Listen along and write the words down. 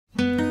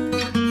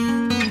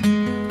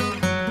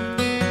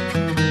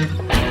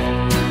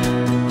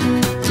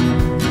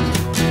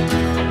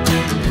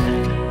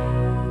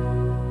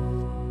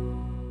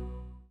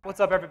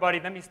What's up, everybody?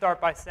 Let me start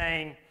by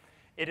saying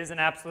it is an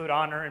absolute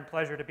honor and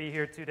pleasure to be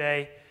here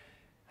today.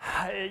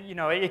 You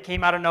know, it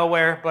came out of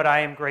nowhere, but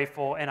I am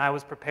grateful, and I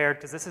was prepared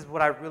because this is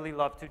what I really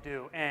love to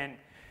do. And,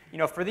 you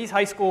know, for these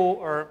high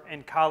school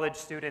and college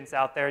students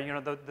out there, you know,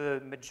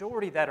 the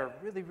majority that are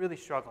really, really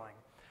struggling,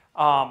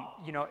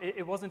 you know,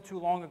 it wasn't too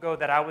long ago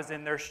that I was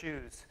in their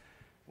shoes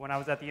when I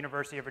was at the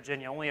University of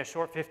Virginia, only a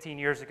short 15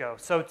 years ago.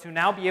 So to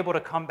now be able to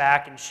come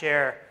back and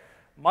share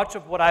much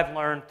of what I've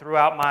learned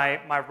throughout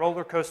my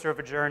roller coaster of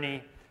a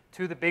journey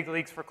to the big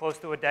leagues for close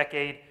to a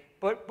decade,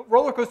 but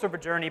roller coaster of a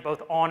journey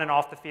both on and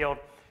off the field,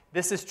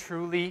 this is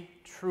truly,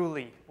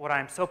 truly what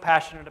I'm so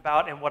passionate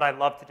about and what I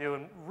love to do,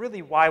 and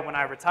really why when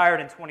I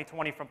retired in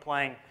 2020 from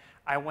playing,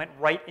 I went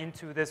right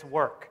into this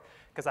work,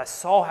 because I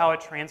saw how it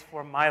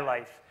transformed my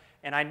life,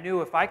 and I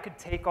knew if I could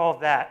take all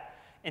of that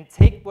and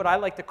take what I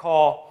like to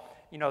call,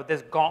 you know,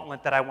 this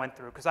gauntlet that I went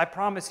through, because I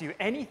promise you,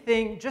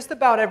 anything, just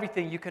about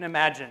everything you can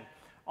imagine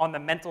on the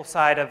mental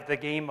side of the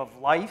game of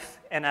life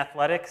and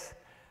athletics,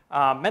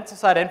 mental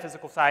side and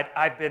physical side,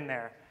 I've been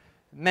there.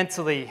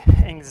 Mentally,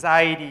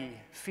 anxiety,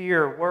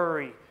 fear,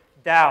 worry,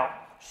 doubt,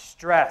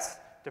 stress,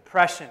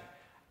 depression.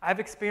 I've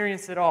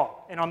experienced it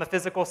all. And on the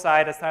physical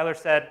side, as Tyler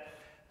said,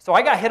 so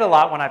I got hit a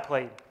lot when I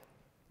played.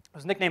 I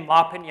was nicknamed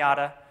La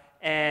Piñata,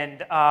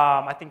 and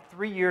I think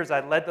 3 years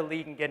I led the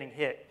league in getting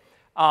hit.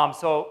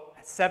 So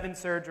 7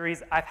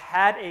 surgeries. I've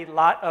had a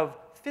lot of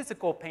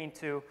physical pain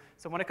too.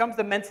 So when it comes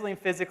to mentally and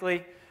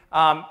physically,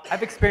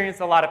 I've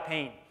experienced a lot of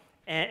pain.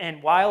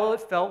 And while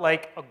it felt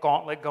like a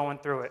gauntlet going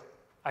through it,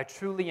 I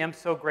truly am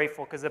so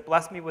grateful because it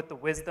blessed me with the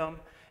wisdom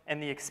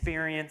and the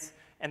experience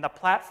and the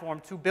platform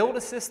to build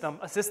a system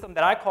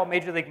that I call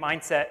Major League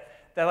Mindset,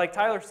 that, like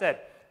Tyler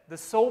said, the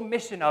sole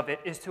mission of it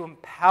is to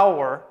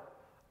empower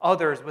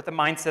others with a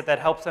mindset that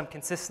helps them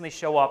consistently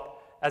show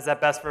up as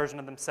that best version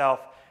of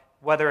themselves,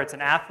 whether it's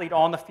an athlete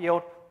on the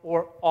field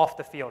or off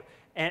the field.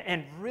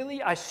 And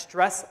really, I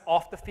stress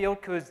off the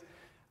field because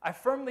I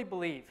firmly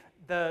believe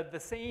the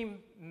same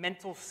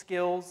mental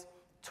skills,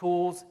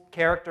 tools,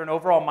 character, and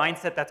overall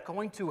mindset that's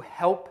going to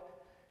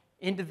help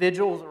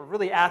individuals or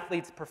really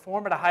athletes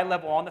perform at a high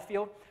level on the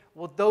field,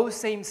 well, those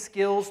same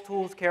skills,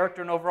 tools,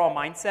 character, and overall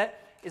mindset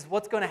is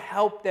what's going to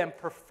help them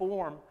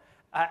perform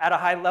at a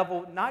high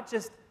level, not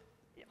just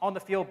on the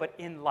field, but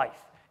in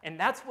life. And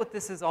that's what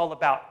this is all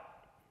about.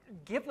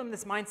 Give them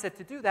this mindset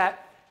to do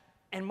that,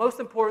 and most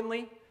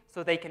importantly,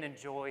 so they can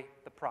enjoy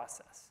the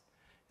process.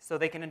 So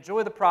they can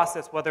enjoy the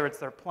process, whether it's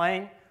their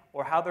playing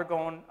or how they're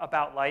going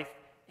about life.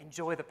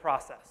 Enjoy the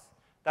process.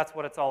 That's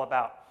what it's all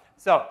about.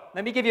 So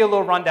let me give you a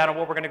little rundown of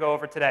what we're going to go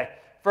over today.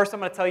 First, I'm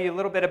going to tell you a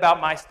little bit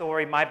about my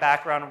story, my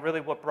background, and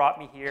really what brought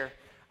me here.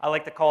 I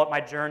like to call it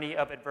my journey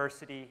of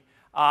adversity.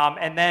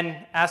 And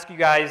then ask you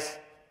guys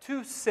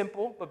 2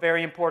 simple but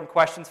very important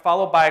questions,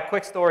 followed by a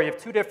quick story of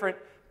 2 different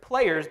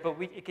players, but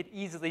it could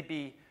easily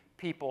be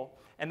people.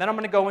 And then I'm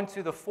going to go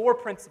into the 4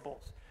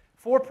 principles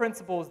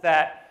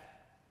that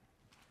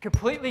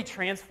completely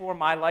transform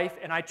my life,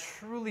 and I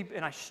strongly,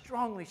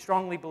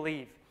 strongly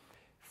believe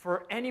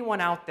for anyone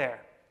out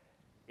there,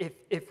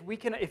 if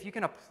you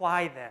can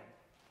apply them,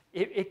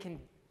 it can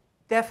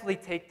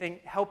definitely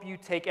help you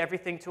take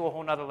everything to a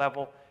whole nother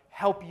level,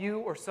 help you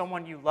or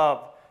someone you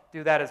love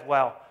do that as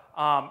well.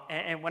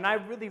 And when I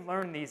really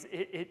learned these,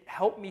 it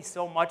helped me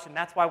so much, and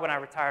that's why when I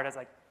retired, I was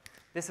like,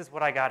 this is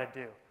what I got to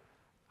do.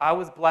 I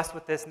was blessed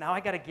with this. Now I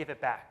got to give it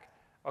back.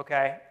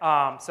 Okay?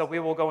 So we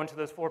will go into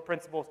those 4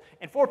 principles.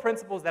 And 4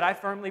 principles that I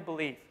firmly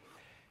believe.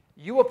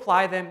 You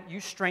apply them,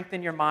 you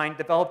strengthen your mind,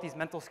 develop these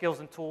mental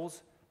skills and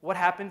tools. What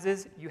happens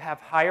is you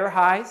have higher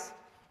highs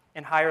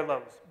and higher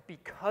lows.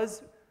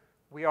 Because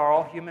we are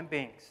all human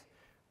beings,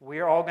 we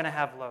are all going to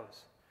have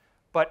lows.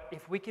 But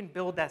if we can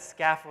build that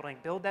scaffolding,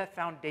 build that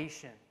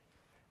foundation,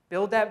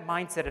 build that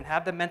mindset, and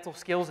have the mental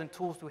skills and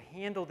tools to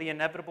handle the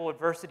inevitable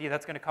adversity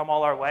that's going to come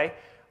all our way,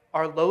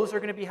 our lows are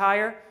going to be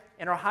higher,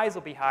 and our highs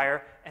will be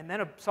higher, and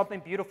then something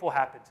beautiful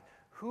happens.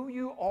 Who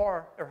you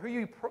are, or who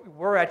you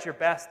were at your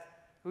best,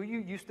 who you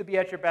used to be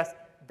at your best,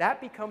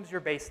 that becomes your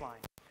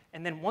baseline.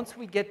 And then once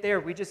we get there,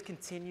 we just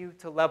continue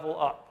to level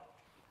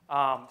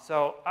up.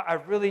 So I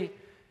really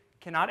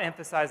cannot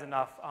emphasize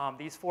enough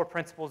these 4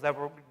 principles that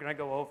we're going to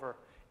go over.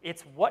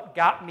 It's what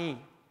got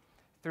me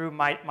through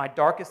my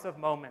darkest of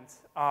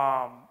moments.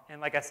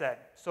 And like I said,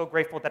 so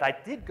grateful that I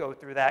did go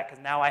through that,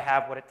 because now I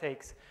have what it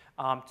takes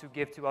to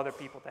give to other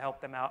people to help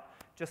them out,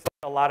 just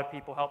like a lot of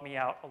people helped me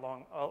out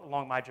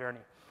along my journey.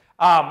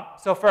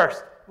 So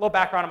first, a little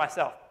background on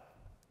myself.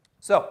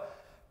 So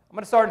I'm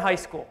going to start in high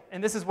school,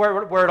 and this is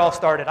where it all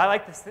started. I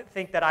like to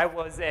think that I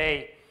was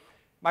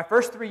my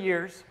first 3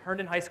 years,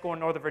 Herndon High School in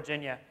Northern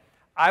Virginia,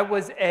 I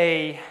was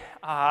I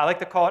like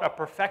to call it a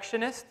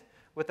perfectionist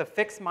with a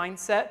fixed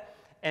mindset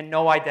and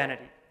no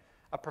identity.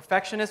 A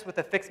perfectionist with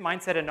a fixed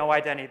mindset and no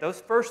identity.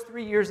 Those first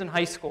 3 years in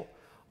high school,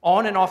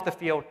 on and off the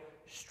field,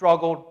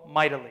 struggled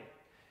mightily.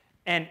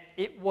 And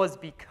it was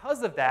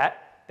because of that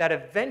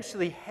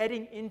eventually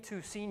heading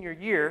into senior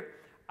year,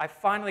 I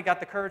finally got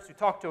the courage to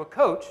talk to a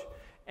coach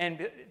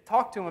and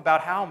talk to him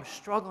about how I'm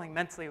struggling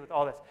mentally with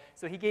all this.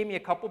 So he gave me a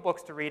couple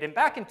books to read. And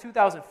back in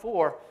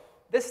 2004,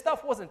 this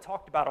stuff wasn't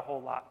talked about a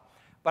whole lot.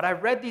 But I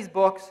read these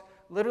books,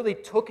 literally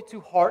took it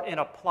to heart and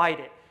applied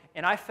it.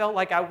 And I felt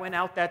like I went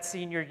out that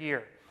senior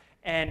year.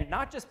 And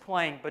not just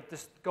playing, but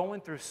just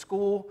going through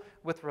school,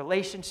 with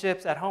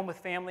relationships, at home with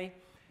family.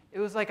 It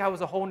was like I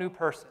was a whole new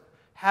person.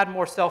 Had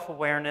more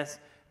self-awareness,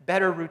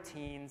 better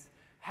routines,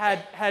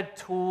 had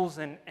tools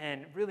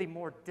and really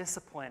more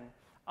discipline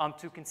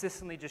to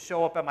consistently just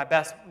show up at my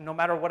best no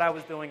matter what I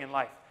was doing in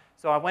life.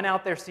 So I went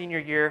out there senior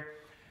year.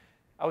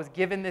 I was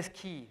given this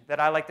key that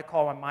I like to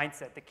call my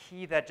mindset, the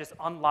key that just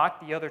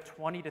unlocked the other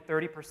 20 to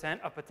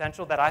 30% of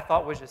potential that I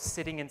thought was just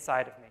sitting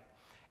inside of me.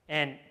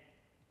 And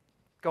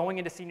going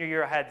into senior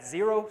year, I had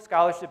 0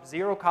 scholarships,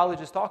 0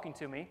 colleges talking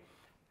to me.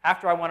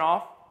 After I went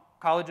off,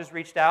 colleges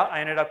reached out. I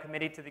ended up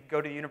committing to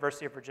go to the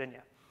University of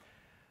Virginia.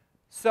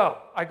 So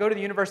I go to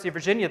the University of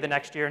Virginia the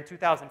next year in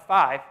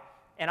 2005,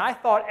 and I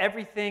thought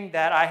everything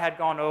that I had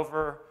gone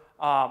over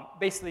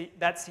basically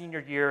that senior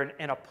year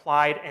and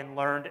applied and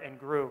learned and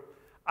grew,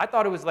 I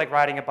thought it was like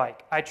riding a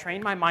bike. I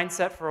trained my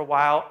mindset for a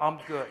while, I'm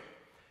good.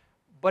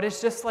 But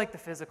it's just like the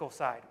physical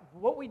side.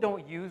 What we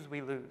don't use,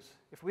 we lose.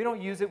 If we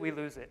don't use it, we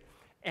lose it.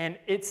 And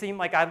it seemed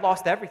like I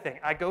lost everything.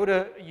 I go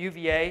to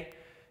UVA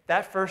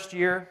that first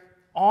year,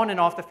 on and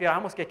off the field, I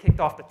almost get kicked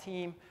off the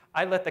team.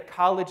 I let the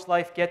college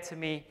life get to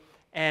me,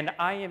 and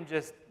I am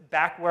just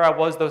back where I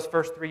was those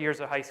first 3 years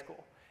of high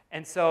school.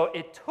 And so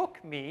it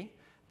took me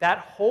that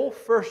whole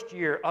first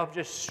year of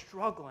just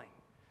struggling,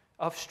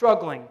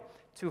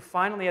 to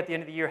finally at the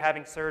end of the year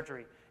having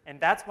surgery. And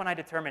that's when I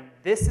determined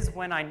this is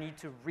when I need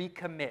to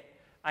recommit.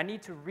 I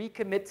need to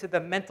recommit to the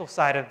mental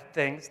side of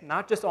things,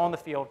 not just on the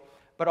field,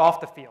 but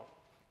off the field,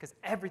 because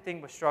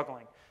everything was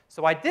struggling.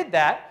 So I did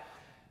that,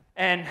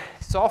 and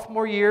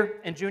sophomore year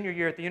and junior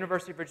year at the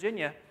University of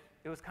Virginia,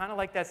 it was kind of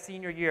like that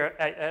senior year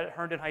at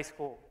Herndon High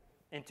School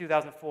in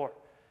 2004.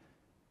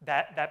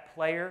 That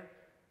player,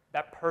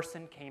 that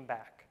person came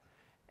back.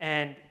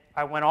 And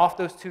I went off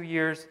those 2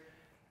 years,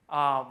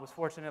 was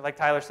fortunate, like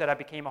Tyler said, I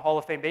became a Hall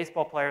of Fame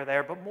baseball player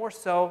there, but more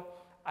so,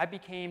 I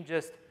became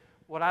just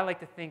what I like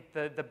to think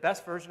the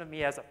best version of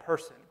me as a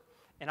person.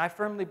 And I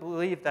firmly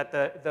believe that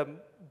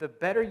the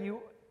better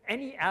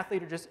any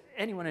athlete or just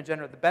anyone in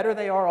general, the better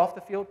they are off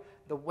the field,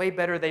 the way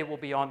better they will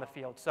be on the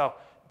field. So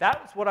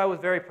that's what I was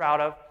very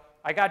proud of.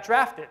 I got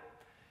drafted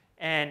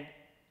and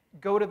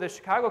go to the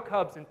Chicago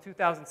Cubs in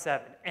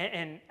 2007.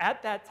 And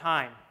at that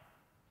time,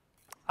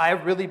 I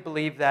really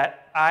believed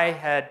that I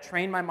had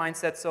trained my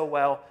mindset so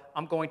well,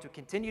 I'm going to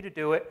continue to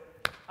do it.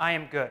 I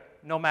am good,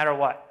 no matter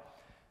what.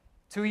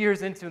 2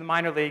 years into the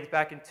minor leagues,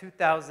 back in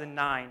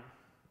 2009,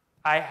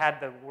 I had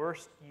the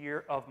worst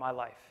year of my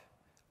life,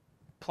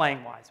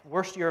 playing-wise,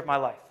 worst year of my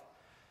life.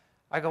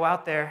 I go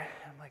out there,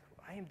 I'm like,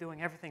 I am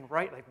doing everything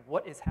right, like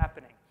what is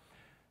happening?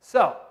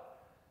 So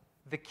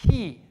the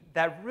key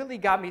that really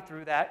got me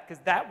through that,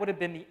 because that would have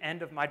been the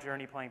end of my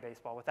journey playing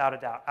baseball, without a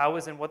doubt. I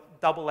was in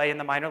AA in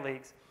the minor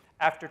leagues.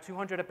 After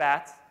 200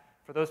 at-bats,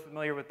 for those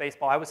familiar with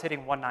baseball, I was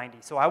hitting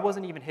 190, so I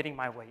wasn't even hitting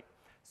my weight.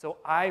 So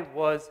I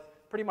was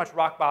pretty much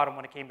rock bottom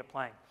when it came to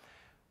playing.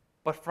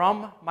 But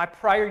from my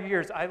prior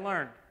years, I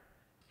learned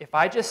if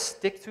I just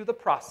stick to the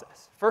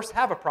process, first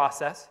have a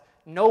process,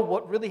 know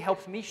what really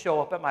helps me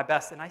show up at my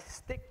best, and I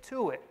stick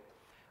to it,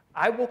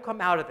 I will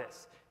come out of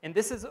this. And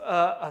this is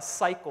a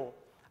cycle.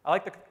 I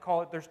like to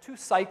call it, there's 2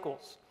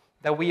 cycles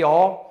that we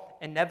all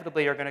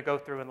inevitably are going to go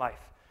through in life.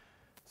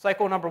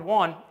 Cycle number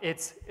 1,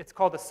 it's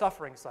called the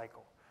suffering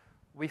cycle.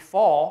 We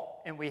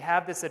fall, and we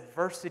have this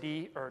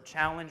adversity or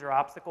challenge or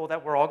obstacle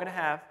that we're all going to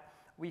have.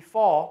 We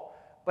fall,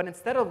 but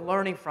instead of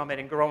learning from it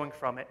and growing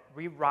from it,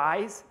 we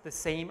rise the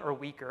same or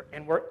weaker,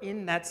 and we're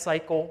in that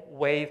cycle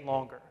way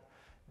longer.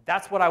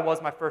 That's what I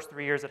was my first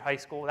 3 years at high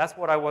school. That's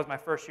what I was my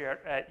first year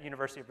at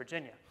University of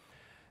Virginia.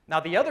 Now,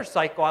 the other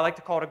cycle, I like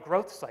to call it a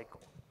growth cycle.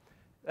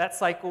 That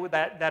cycle,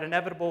 that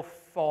inevitable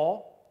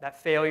fall,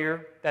 that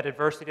failure, that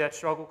adversity, that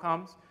struggle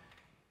comes,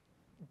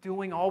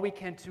 doing all we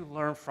can to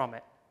learn from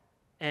it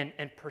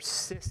and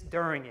persist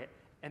during it,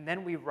 and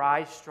then we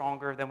rise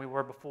stronger than we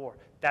were before.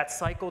 That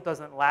cycle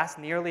doesn't last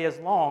nearly as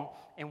long,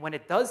 and when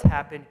it does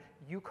happen,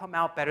 you come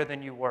out better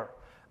than you were.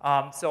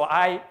 So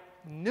I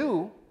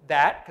knew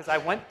that because I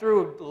went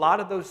through a lot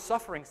of those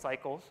suffering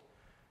cycles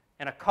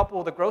and a couple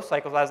of the growth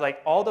cycles. I was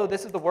like, although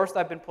this is the worst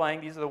I've been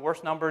playing, these are the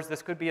worst numbers,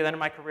 this could be the end of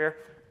my career,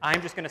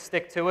 I'm just going to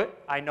stick to it.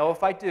 I know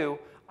if I do,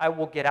 I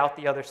will get out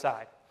the other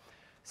side.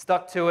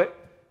 Stuck to it.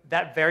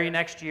 That very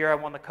next year, I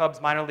won the Cubs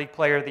Minor League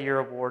Player of the Year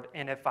award,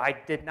 and if I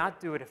did not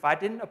do it, if I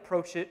didn't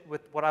approach it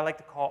with what I like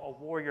to call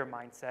a warrior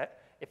mindset,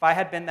 if I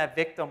had been that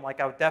victim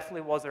like I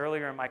definitely was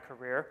earlier in my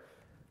career,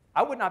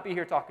 I would not be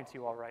here talking to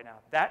you all right now.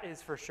 That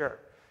is for sure.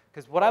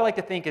 Because what I like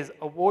to think is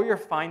a warrior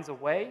finds a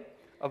way,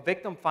 a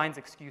victim finds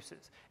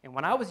excuses. And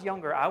when I was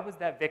younger, I was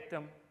that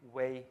victim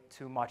way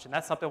too much. And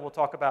that's something we'll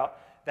talk about,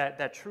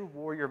 that true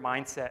warrior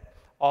mindset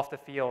off the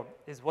field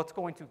is what's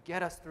going to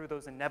get us through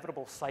those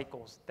inevitable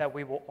cycles that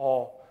we will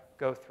all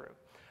go through.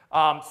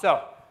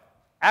 So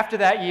after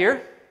that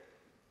year,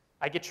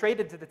 I get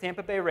traded to the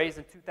Tampa Bay Rays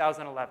in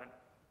 2011.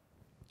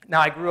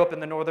 Now, I grew up in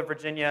the Northern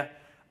Virginia,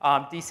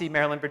 D.C.,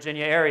 Maryland,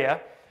 Virginia area.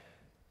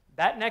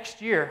 That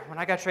next year, when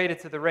I got traded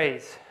to the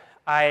Rays,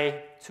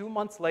 2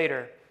 months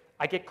later,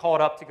 I get called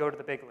up to go to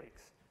the big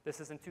leagues. This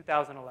is in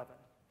 2011.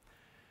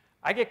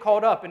 I get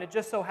called up, and it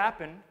just so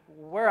happened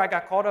where I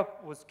got called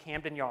up was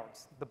Camden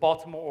Yards, the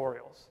Baltimore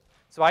Orioles.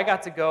 So I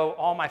got to go,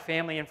 all my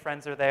family and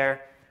friends are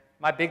there,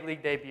 my big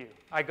league debut.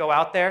 I go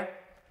out there,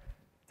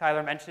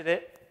 Tyler mentioned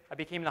it, I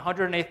became the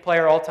 108th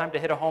player all time to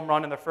hit a home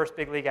run in the first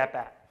big league at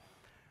bat.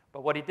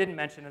 But what he didn't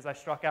mention is I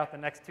struck out the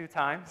next 2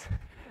 times,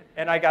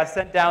 and I got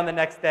sent down the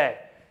next day.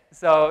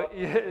 So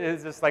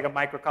it's just like a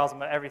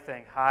microcosm of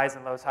everything, highs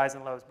and lows, highs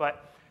and lows.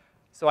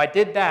 So I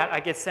did that, I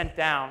get sent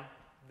down.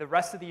 The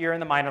rest of the year in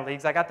the minor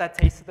leagues, I got that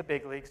taste of the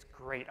big leagues.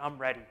 Great, I'm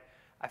ready.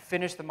 I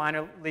finished the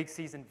minor league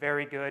season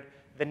very good.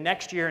 The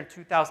next year in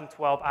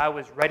 2012, I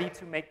was ready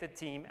to make the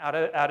team out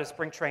of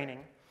spring training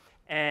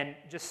and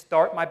just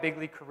start my big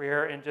league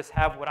career and just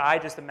have what I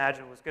just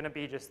imagined was going to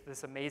be just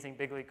this amazing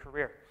big league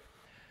career.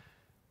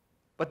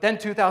 But then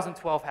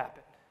 2012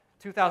 happened.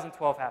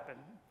 2012 happened.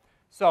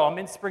 So I'm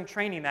in spring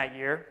training that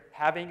year,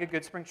 having a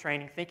good spring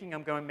training, thinking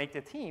I'm going to make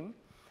the team.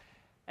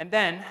 And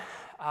then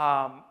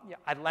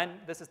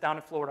this is down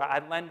in Florida,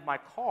 I lend my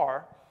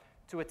car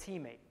to a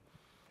teammate.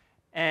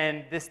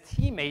 And this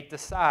teammate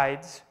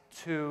decides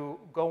to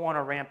go on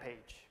a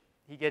rampage.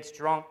 He gets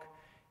drunk.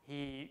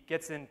 He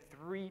gets in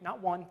 3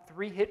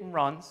 hit and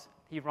runs.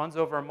 He runs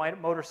over a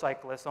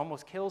motorcyclist,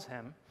 almost kills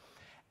him.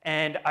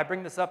 And I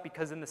bring this up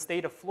because in the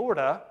state of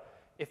Florida,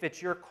 if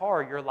it's your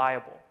car, you're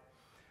liable.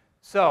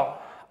 So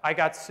I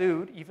got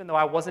sued, even though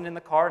I wasn't in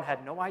the car and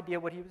had no idea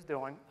what he was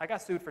doing. I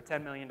got sued for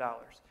 $10 million.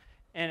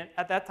 And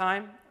at that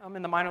time, I'm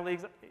in the minor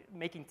leagues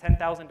making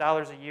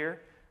 $10,000 a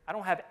year. I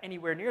don't have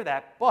anywhere near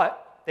that,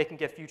 but they can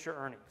get future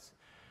earnings.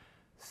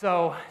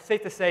 So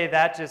safe to say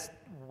that just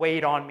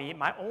weighed on me.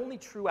 My only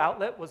true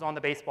outlet was on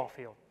the baseball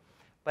field.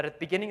 But at the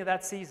beginning of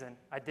that season,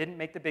 I didn't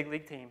make the big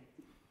league team.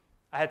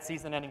 I had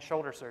season-ending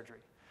shoulder surgery.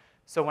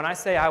 So when I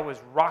say I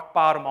was rock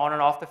bottom on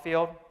and off the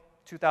field,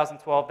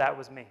 2012, that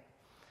was me.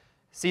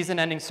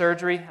 Season-ending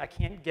surgery, I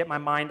can't get my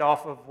mind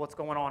off of what's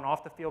going on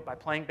off the field by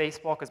playing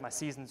baseball because my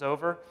season's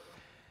over.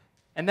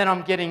 And then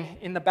I'm getting,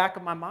 in the back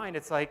of my mind,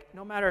 it's like,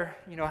 no matter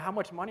how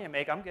much money I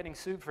make, I'm getting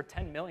sued for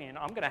 $10 million.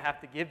 I'm going to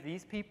have to give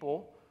these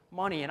people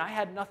money, and I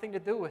had nothing to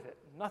do with it,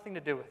 nothing to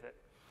do with it.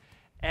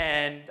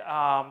 And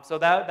so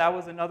that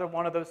was another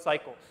one of those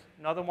cycles,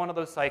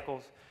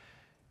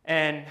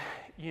 And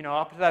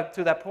up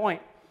to that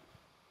point,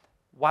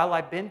 while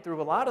I've been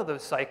through a lot of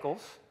those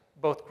cycles,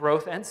 both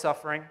growth and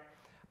suffering,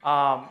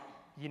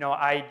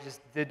 I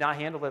just did not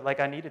handle it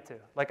like I needed to,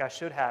 like I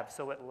should have.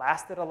 So it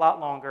lasted a lot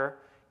longer,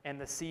 and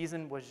the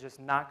season was just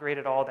not great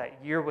at all.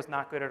 That year was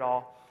not good at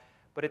all.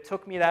 But it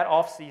took me that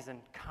off season,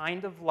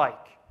 kind of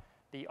like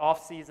the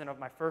off season of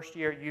my first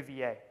year at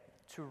UVA,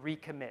 to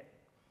recommit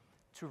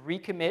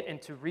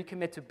and to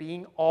recommit to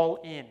being all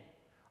in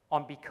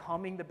on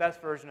becoming the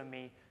best version of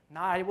me.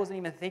 I wasn't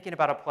even thinking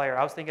about a player.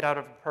 I was thinking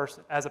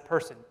as a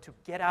person, to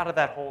get out of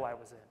that hole I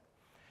was in.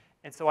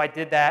 And so I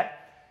did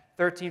that.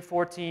 13,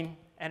 14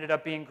 ended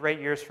up being great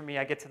years for me.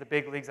 I get to the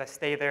big leagues. I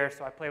stay there.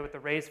 So I play with the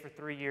Rays for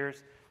 3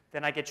 years.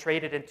 Then I get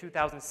traded in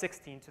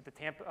 2016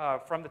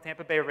 from the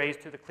Tampa Bay Rays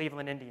to the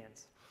Cleveland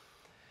Indians.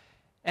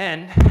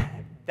 And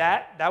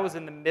that was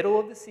in the middle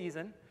of the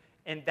season.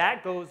 And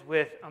that goes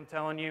with, I'm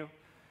telling you,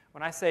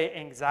 when I say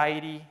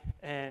anxiety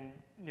and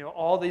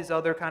all these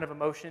other kind of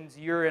emotions,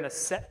 you're in a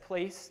set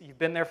place. You've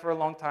been there for a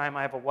long time.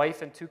 I have a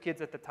wife and 2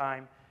 kids at the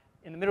time.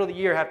 In the middle of the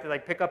year, I have to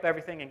pick up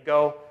everything and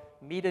go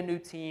meet a new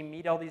team,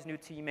 meet all these new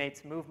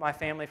teammates, move my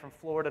family from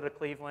Florida to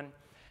Cleveland.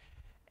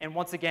 And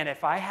once again,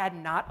 if I had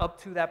not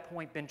up to that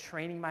point been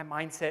training my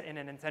mindset in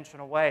an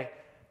intentional way,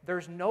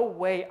 there's no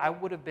way I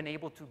would have been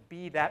able to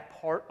be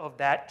that part of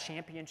that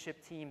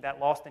championship team that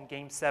lost in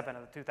Game 7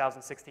 of the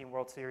 2016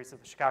 World Series of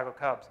the Chicago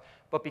Cubs.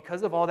 But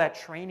because of all that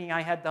training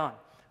I had done,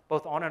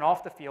 both on and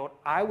off the field,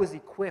 I was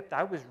equipped.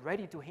 I was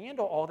ready to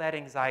handle all that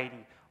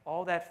anxiety,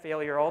 all that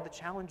failure, all the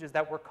challenges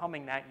that were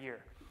coming that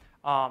year.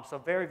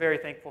 So very, very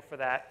thankful for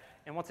that.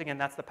 And once again,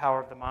 that's the power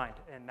of the mind,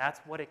 and that's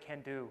what it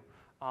can do,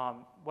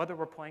 whether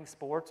we're playing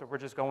sports or we're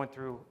just going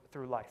through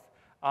life.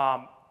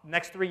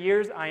 Next 3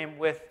 years, I am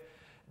with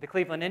the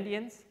Cleveland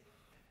Indians.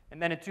 And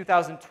then in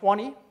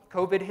 2020,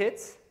 COVID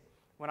hits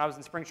when I was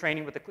in spring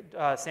training with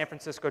the San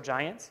Francisco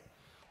Giants.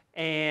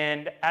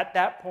 And at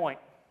that point,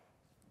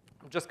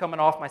 I'm just coming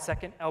off my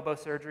 2nd elbow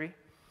surgery.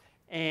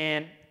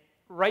 And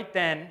right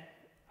then,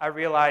 I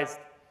realized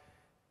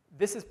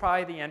this is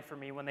probably the end for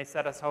me when they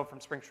set us home from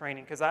spring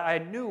training, because I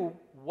knew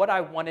what I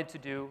wanted to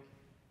do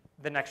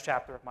the next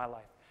chapter of my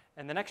life.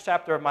 And the next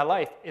chapter of my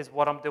life is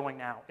what I'm doing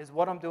now, is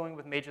what I'm doing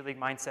with Major League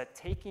Mindset,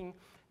 taking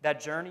that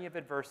journey of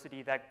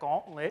adversity, that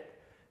gauntlet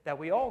that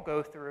we all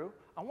go through.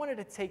 I wanted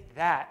to take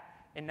that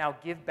and now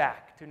give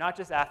back to not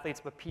just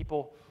athletes, but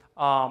people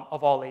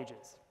of all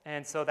ages.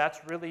 And so that's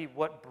really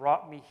what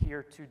brought me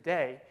here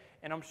today.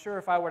 And I'm sure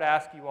if I were to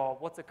ask you all,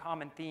 what's a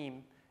common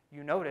theme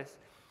you notice,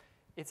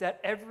 It's at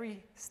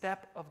every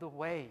step of the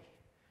way,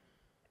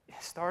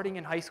 starting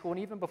in high school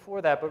and even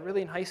before that, but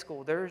really in high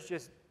school, there's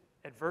just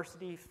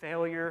adversity,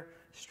 failure,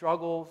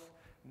 struggles,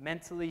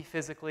 mentally,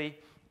 physically.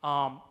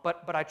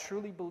 But I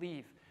truly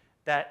believe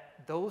that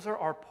those are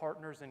our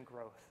partners in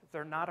growth.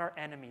 They're not our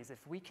enemies.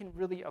 If we can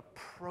really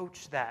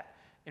approach that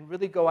and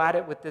really go at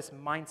it with this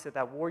mindset,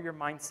 that warrior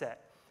mindset,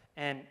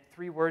 and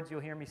 3 words you'll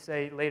hear me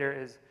say later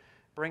is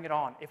bring it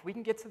on. If we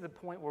can get to the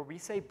point where we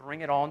say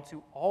bring it on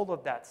to all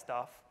of that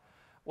stuff,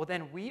 well,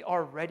 then we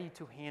are ready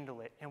to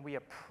handle it, and we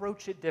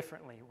approach it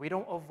differently. We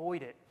don't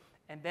avoid it.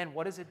 And then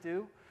what does it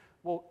do?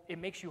 Well, it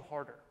makes you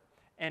harder.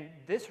 And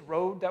this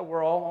road that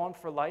we're all on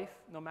for life,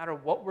 no matter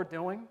what we're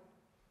doing,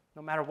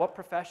 no matter what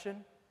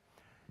profession,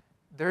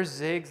 there's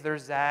zigs,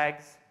 there's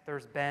zags,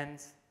 there's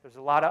bends, there's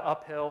a lot of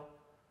uphill,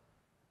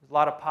 there's a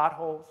lot of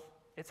potholes.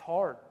 It's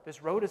hard.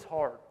 This road is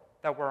hard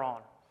that we're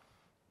on.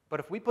 But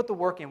if we put the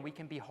work in, we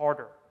can be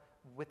harder,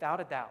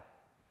 without a doubt.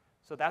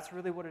 So that's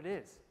really what it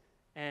is.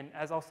 And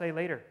as I'll say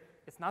later,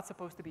 it's not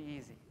supposed to be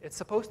easy. It's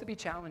supposed to be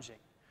challenging.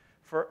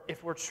 For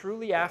if we're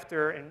truly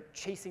after and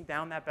chasing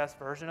down that best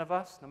version of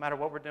us, no matter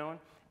what we're doing,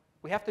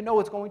 we have to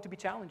know it's going to be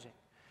challenging.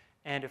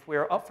 And if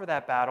we're up for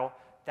that battle,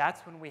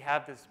 that's when we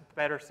have this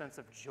better sense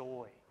of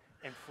joy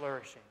and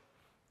flourishing,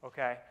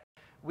 okay?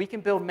 We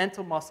can build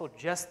mental muscle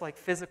just like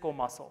physical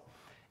muscle.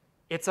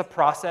 It's a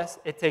process.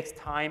 It takes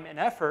time and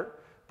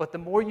effort, but the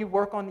more you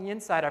work on the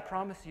inside, I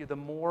promise you, the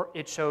more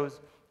it shows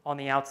on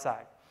the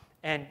outside.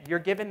 And you're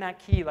given that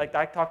key, like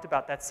I talked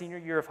about, that senior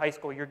year of high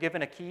school, you're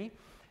given a key,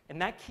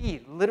 and that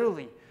key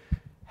literally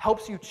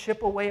helps you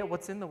chip away at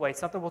what's in the way,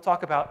 something we'll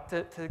talk about,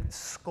 to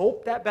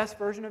sculpt that best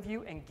version of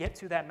you and get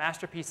to that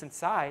masterpiece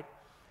inside,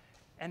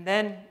 and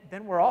then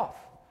we're off.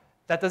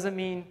 That doesn't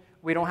mean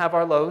we don't have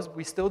our lows.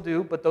 We still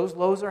do, but those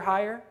lows are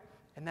higher,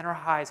 and then our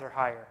highs are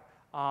higher.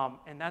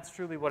 And that's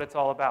truly what it's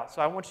all about.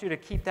 So I want you to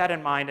keep that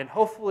in mind, and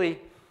hopefully,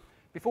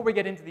 before we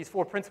get into these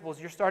 4 principles,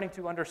 you're starting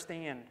to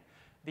understand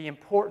the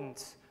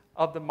importance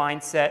of the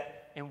mindset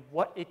and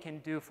what it can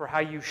do for how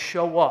you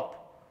show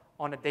up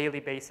on a daily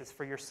basis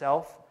for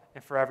yourself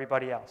and for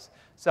everybody else.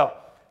 So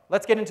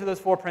let's get into those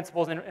 4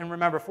 principles. And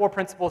remember, 4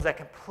 principles that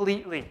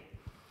completely,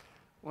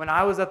 when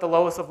I was at the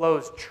lowest of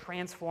lows,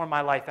 transformed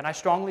my life. And I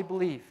strongly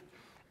believe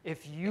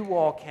if you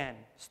all can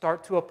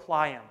start to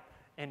apply them,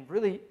 and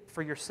really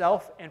for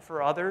yourself and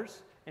for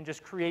others, and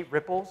just create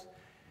ripples,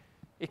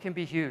 it can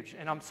be huge.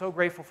 And I'm so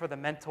grateful for the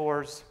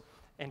mentors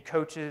and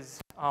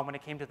coaches when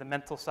it came to the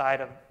mental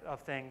side of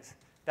things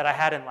that I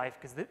had in life,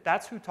 because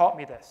that's who taught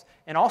me this.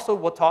 And also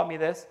what taught me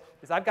this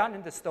is I've gotten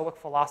into Stoic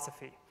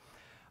philosophy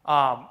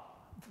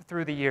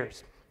through the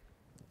years.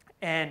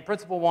 And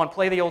principle 1,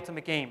 play the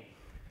ultimate game.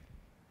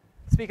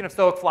 Speaking of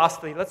Stoic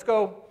philosophy, let's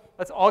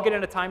all get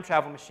in a time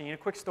travel machine. A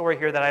quick story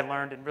here that I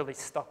learned and really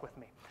stuck with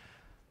me.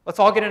 Let's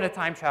all get in a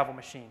time travel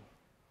machine.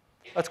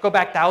 Let's go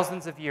back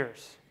thousands of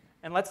years,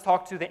 and let's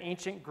talk to the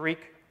ancient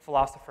Greek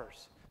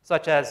philosophers,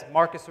 such as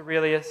Marcus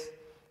Aurelius,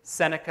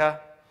 Seneca,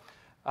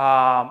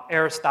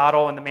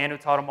 Aristotle, and the man who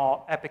taught them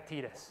all,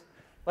 Epictetus.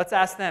 Let's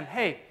ask them,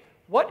 hey,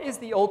 what is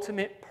the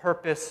ultimate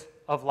purpose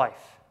of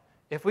life?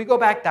 If we go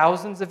back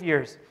thousands of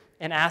years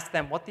and ask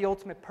them what the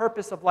ultimate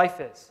purpose of life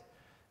is,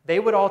 they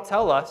would all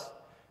tell us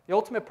the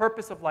ultimate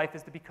purpose of life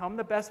is to become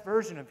the best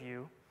version of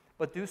you,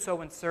 but do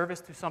so in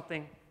service to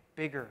something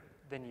bigger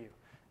than you,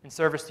 in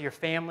service to your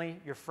family,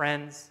 your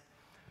friends,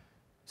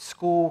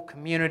 school,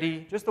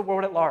 community, just the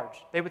world at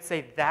large. They would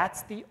say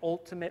that's the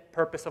ultimate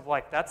purpose of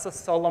life. That's a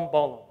sullum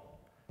bolum.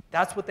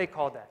 That's what they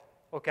called that,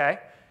 okay?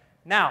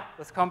 Now,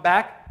 let's come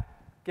back,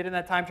 get in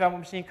that time travel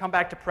machine, come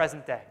back to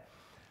present day.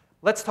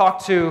 Let's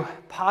talk to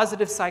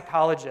positive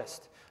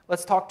psychologists.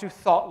 Let's talk to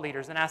thought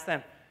leaders and ask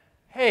them,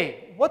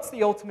 hey, what's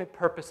the ultimate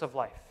purpose of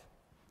life?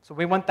 So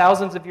we went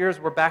thousands of years,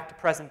 we're back to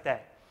present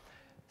day.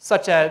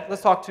 Such as,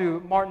 let's talk to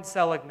Martin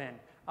Seligman,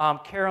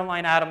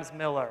 Caroline Adams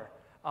Miller,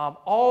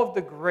 all of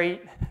the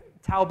great,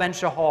 Tal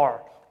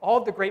Ben-Shahar, all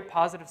of the great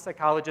positive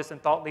psychologists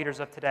and thought leaders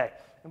of today.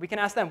 And we can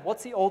ask them,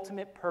 what's the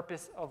ultimate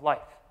purpose of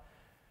life?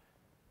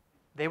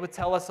 They would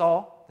tell us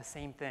all the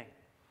same thing.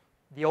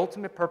 The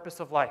ultimate purpose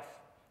of life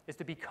is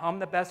to become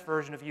the best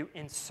version of you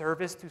in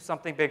service to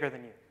something bigger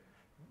than you.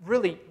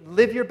 Really,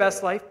 live your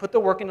best life, put the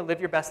work in to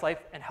live your best life,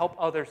 and help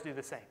others do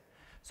the same.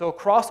 So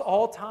across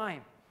all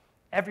time,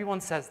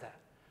 everyone says that.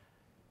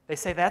 They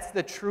say that's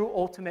the true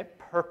ultimate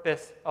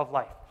purpose of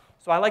life.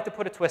 So I like to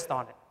put a twist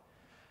on it.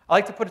 I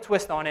like to put a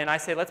twist on it, and I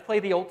say, let's play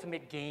the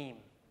ultimate game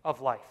of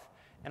life.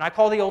 And I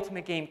call the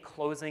ultimate game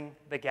closing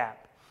the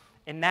gap.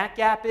 And that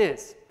gap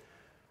is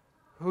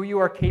who you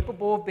are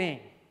capable of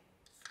being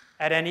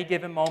at any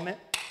given moment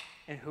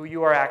and who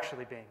you are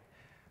actually being.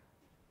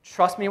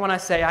 Trust me when I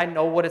say I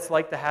know what it's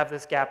like to have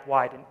this gap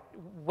wide. And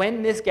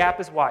when this gap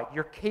is wide,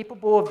 you're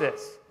capable of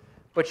this,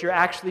 but you're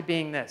actually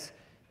being this.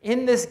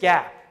 In this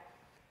gap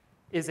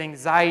is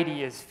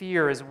anxiety, is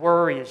fear, is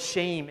worry, is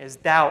shame, is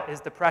doubt, is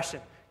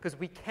depression. Because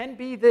we can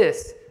be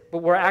this, but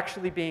we're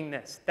actually being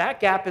this. That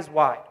gap is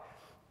wide.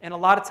 And a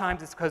lot of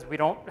times it's because we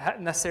don't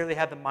necessarily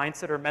have the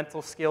mindset or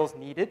mental skills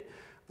needed.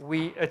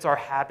 It's our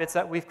habits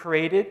that we've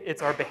created.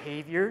 It's our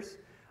behaviors.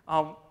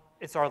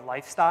 It's our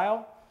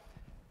lifestyle.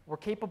 We're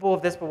capable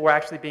of this, but we're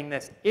actually being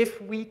this.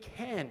 If we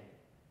can,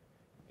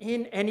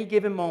 in any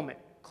given moment,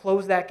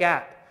 close that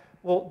gap,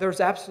 well,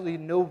 there's absolutely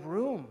no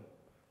room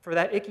for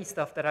that icky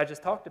stuff that I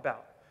just talked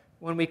about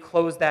when we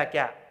close that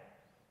gap,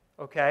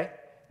 okay?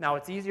 Now,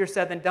 it's easier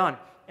said than done,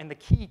 and the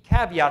key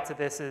caveat to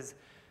this is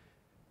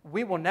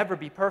we will never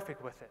be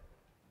perfect with it.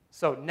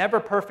 So never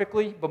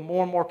perfectly, but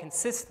more and more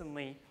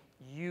consistently,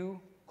 you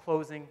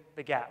closing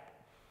the gap.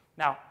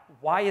 Now,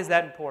 why is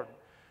that important?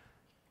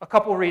 A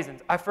couple of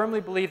reasons. I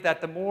firmly believe that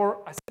the more,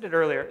 I said it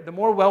earlier, the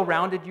more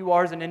well-rounded you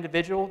are as an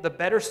individual, the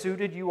better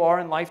suited you are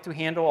in life to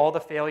handle all the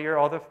failure,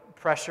 all the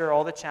pressure,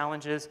 all the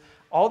challenges,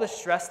 all the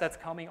stress that's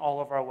coming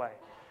all of our way.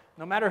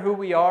 No matter who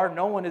we are,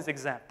 no one is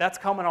exempt. That's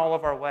coming all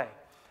of our way.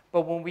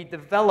 But when we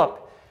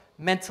develop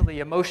mentally,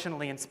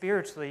 emotionally, and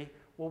spiritually,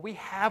 well, we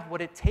have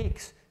what it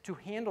takes to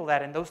handle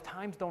that, and those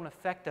times don't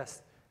affect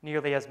us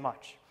nearly as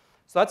much.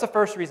 So that's the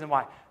first reason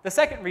why. The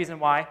second reason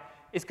why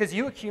is because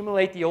you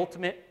accumulate the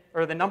ultimate,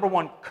 or the number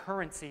one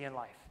currency in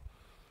life.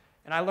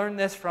 And I learned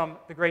this from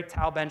the great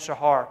Tal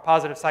Ben-Shahar,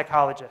 positive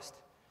psychologist.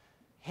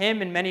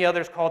 Him and many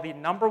others call the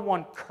number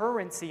one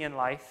currency in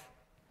life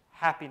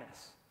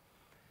happiness.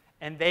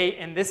 And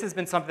this has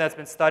been something that's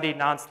been studied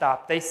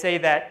nonstop. They say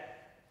that,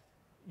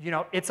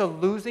 it's a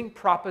losing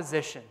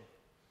proposition,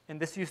 and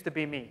this used to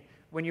be me,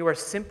 when you are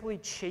simply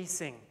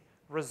chasing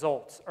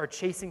results, or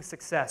chasing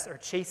success, or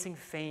chasing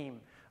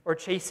fame, or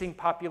chasing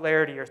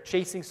popularity, or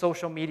chasing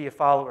social media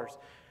followers.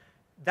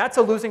 That's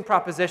a losing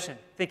proposition,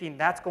 thinking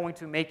that's going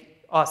to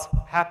make us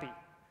happy.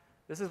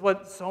 This is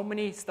what so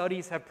many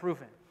studies have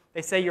proven.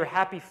 They say you're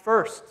happy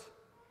first,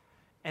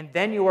 and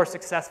then you are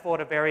successful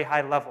at a very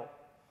high level.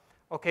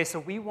 Okay, so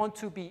we want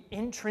to be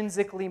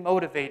intrinsically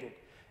motivated.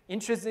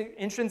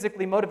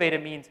 Intrinsically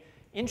motivated means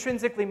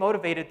intrinsically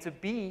motivated to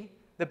be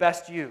the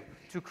best you,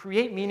 to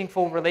create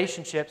meaningful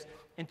relationships,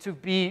 and to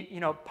be,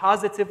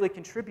 positively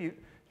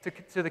contribute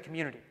to the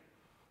community.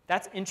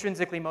 That's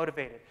intrinsically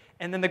motivated.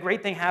 And then the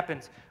great thing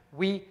happens.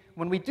 When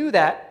we do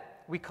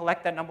that, we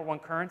collect that number one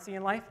currency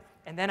in life,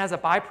 and then as a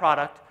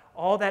byproduct,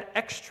 all that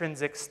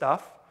extrinsic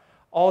stuff,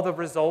 all the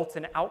results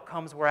and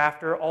outcomes we're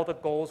after, all the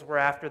goals we're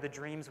after, the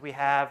dreams we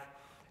have,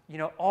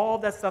 all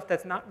that stuff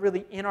that's not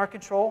really in our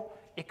control,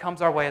 it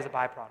comes our way as a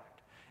byproduct.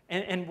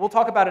 And we'll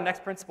talk about a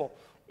next principle.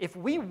 If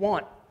we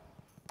want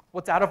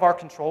what's out of our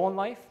control in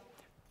life,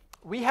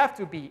 we have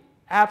to be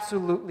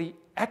absolutely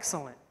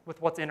excellent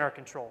with what's in our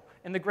control.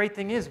 And the great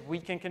thing is we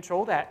can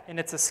control that, and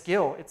it's a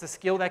skill. It's a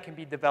skill that can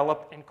be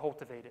developed and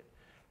cultivated.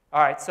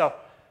 All right, so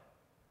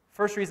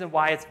first reason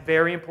why it's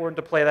very important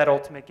to play that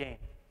ultimate game.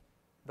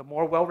 The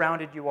more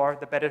well-rounded you are,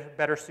 the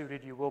better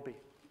suited you will be.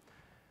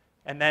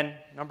 And then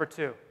number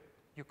two,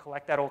 you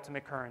collect that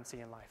ultimate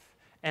currency in life.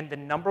 And the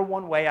number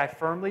one way I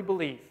firmly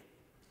believe,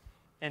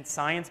 and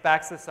science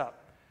backs this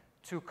up,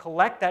 to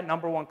collect that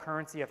number one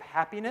currency of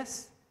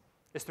happiness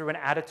is through an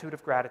attitude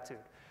of gratitude.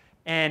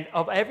 And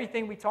of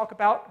everything we talk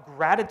about,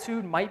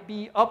 gratitude might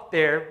be up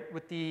there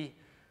with the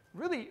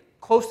really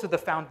close to the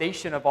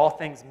foundation of all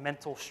things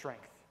mental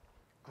strength.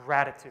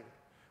 Gratitude.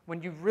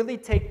 When you really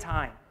take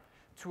time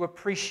to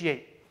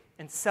appreciate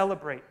and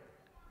celebrate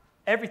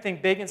everything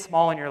big and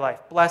small in your life,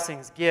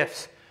 blessings,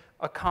 gifts,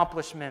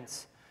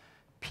 accomplishments,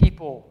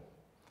 people,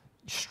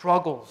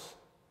 struggles,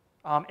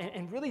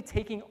 and really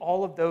taking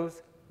all of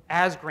those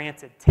as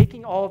granted,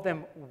 taking all of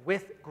them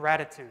with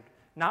gratitude.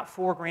 Not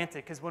for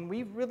granted, because when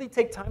we really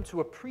take time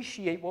to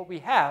appreciate what we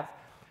have,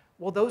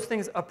 well, those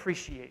things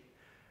appreciate.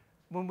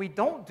 When we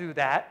don't do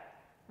that,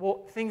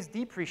 well, things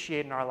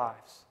depreciate in our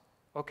lives.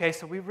 Okay,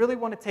 so we really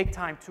want to take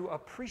time to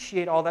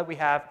appreciate all that we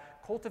have,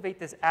 cultivate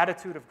this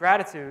attitude of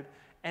gratitude,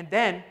 and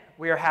then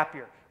we are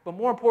happier. But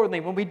more importantly,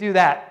 when we do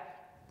that,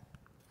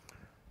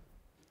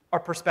 our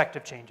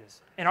perspective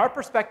changes. And our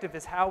perspective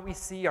is how we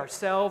see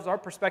ourselves. Our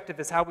perspective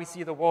is how we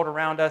see the world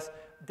around us,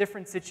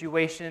 different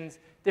situations,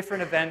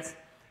 different events.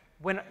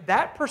 When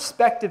that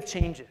perspective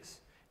changes,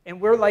 and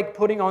we're like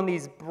putting on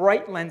these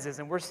bright lenses,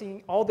 and we're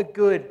seeing all the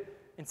good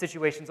in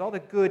situations, all the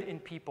good in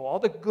people, all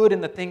the good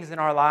in the things in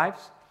our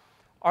lives,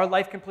 our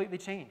life completely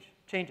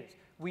changes.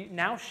 We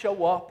now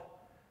show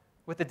up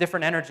with a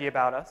different energy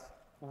about us.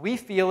 We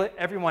feel it,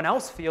 everyone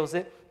else feels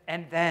it,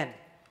 and then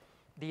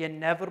the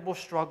inevitable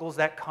struggles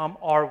that come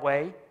our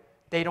way,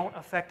 they don't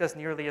affect us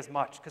nearly as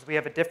much because we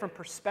have a different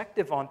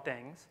perspective on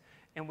things,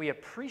 and we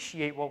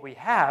appreciate what we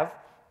have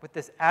with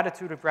this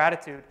attitude of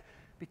gratitude,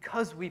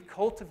 because we've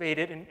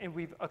cultivated and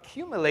we've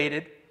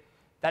accumulated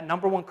that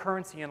number one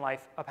currency in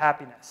life of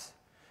happiness.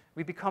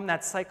 We become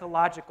that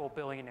psychological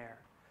billionaire,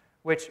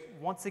 which,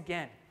 once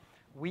again,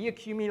 we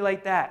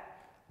accumulate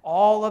that.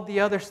 All of the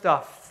other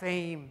stuff,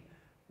 fame,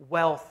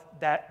 wealth,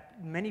 that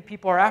many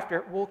people are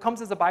after, well, it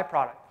comes as a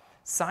byproduct.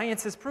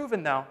 Science has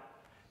proven, though,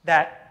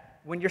 that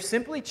when you're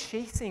simply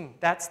chasing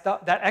that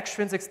stuff, that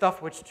extrinsic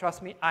stuff, which,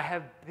 trust me, I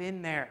have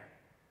been there.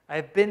 I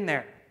have been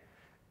there.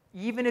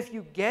 Even if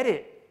you get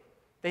it,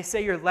 they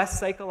say you're less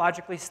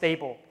psychologically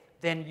stable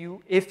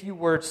than if you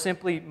were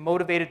simply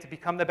motivated to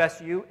become the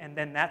best you, and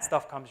then that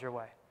stuff comes your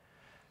way.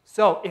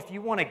 So if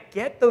you want to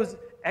get those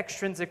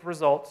extrinsic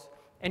results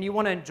and you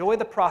want to enjoy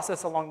the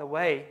process along the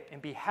way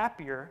and be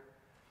happier,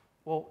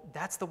 well,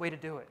 that's the way to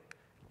do it.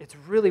 It's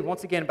really,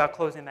 once again, about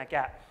closing that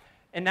gap.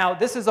 And now,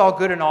 this is all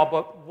good and all,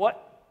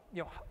 but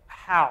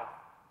how?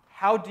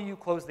 How do you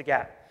close the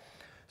gap?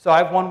 So I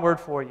have one word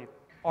for you,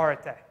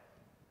 arete.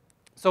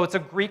 So it's a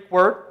Greek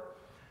word.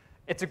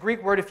 It's a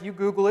Greek word. If you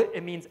Google it,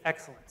 it means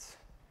excellence.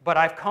 But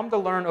I've come to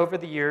learn over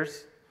the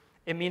years,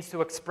 it means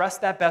to express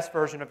that best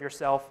version of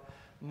yourself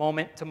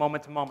moment to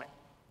moment to moment.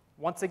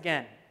 Once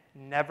again,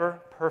 never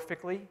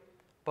perfectly,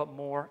 but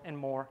more and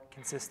more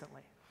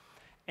consistently.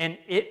 And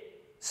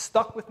it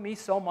stuck with me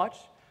so much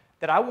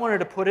that I wanted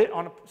to put it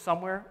on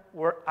somewhere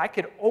where I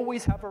could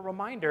always have a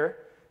reminder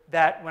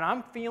that when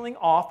I'm feeling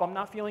off, I'm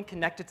not feeling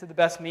connected to the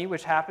best me,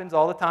 which happens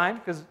all the time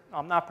because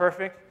I'm not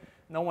perfect.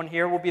 No one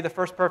here will be the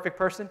first perfect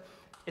person.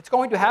 It's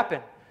going to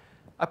happen.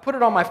 I put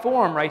it on my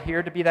forum right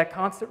here to be that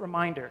constant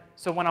reminder.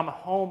 So when I'm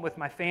home with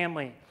my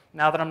family,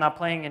 now that I'm not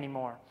playing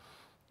anymore,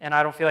 and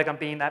I don't feel like I'm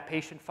being that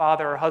patient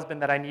father or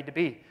husband that I need to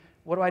be,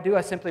 what do?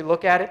 I simply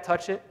look at it,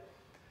 touch it,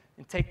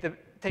 and take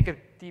a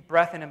deep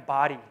breath and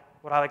embody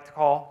what I like to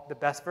call the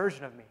best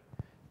version of me.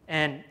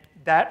 And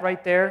that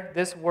right there,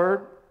 this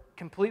word,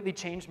 completely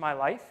changed my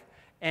life.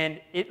 And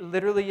it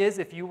literally is,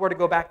 if you were to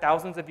go back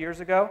thousands of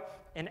years ago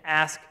and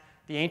ask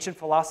the ancient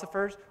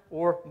philosophers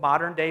or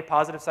modern-day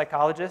positive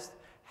psychologists,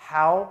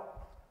 how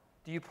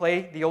do you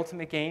play the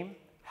ultimate game?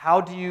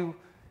 How do you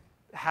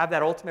have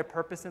that ultimate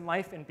purpose in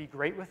life and be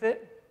great with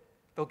it?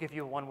 They'll give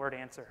you a one-word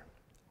answer,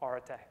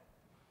 arete.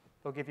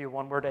 They'll give you a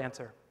one-word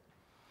answer.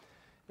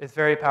 It's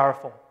very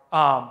powerful.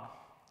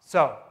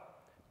 So,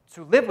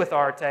 to live with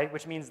arete,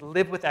 which means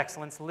live with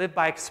excellence, live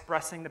by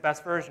expressing the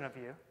best version of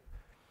you,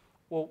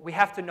 well, we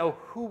have to know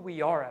who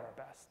we are at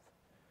our best,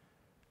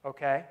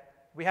 okay?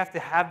 We have to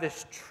have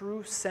this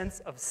true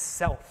sense of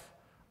self,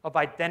 of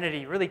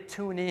identity, really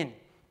tune in,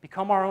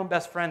 become our own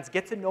best friends,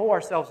 get to know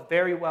ourselves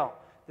very well,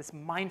 this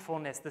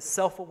mindfulness, this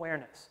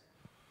self-awareness.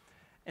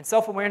 And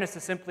self-awareness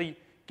is simply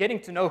getting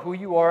to know who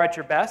you are at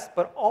your best,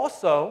 but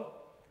also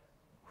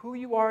who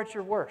you are at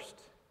your worst.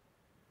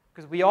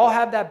 Because we all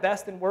have that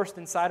best and worst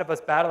inside of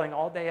us battling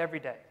all day, every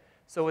day.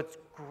 So it's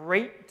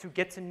great to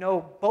get to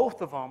know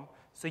both of them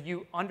so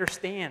you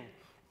understand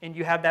and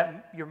you have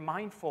that, you're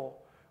mindful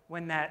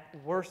when that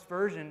worst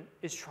version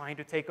is trying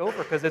to take over,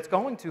 because it's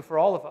going to for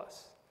all of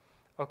us.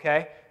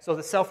 Okay? So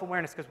the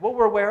self-awareness, because what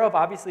we're aware of,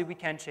 obviously we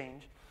can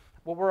change.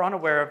 What we're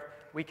unaware of,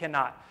 we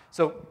cannot.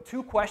 So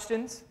 2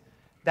 questions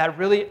that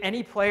really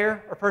any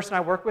player or person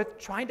I work with,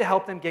 trying to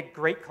help them get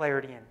great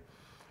clarity in.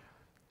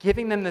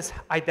 Giving them this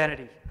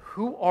identity.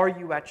 Who are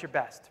you at your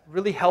best?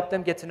 Really help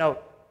them get to know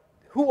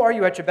who are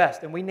you at your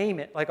best, and we name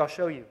it like I'll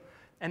show you.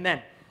 And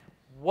then,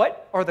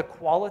 what are the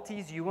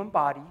qualities you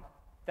embody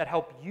that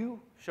help you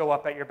show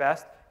up at your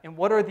best, and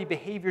what are the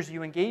behaviors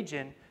you engage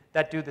in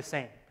that do the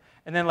same?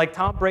 And then, like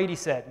Tom Brady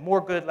said, more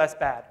good, less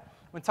bad.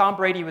 When Tom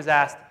Brady was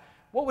asked,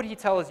 what would he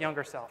tell his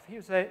younger self?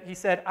 He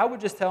said, I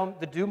would just tell him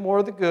to do more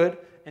of the good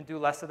and do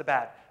less of the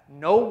bad.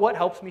 Know what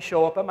helps me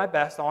show up at my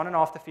best on and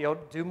off the field,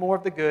 do more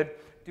of the good,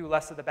 do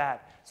less of the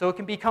bad. So it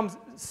can become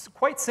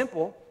quite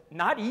simple,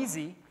 not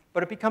easy,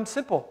 but it becomes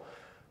simple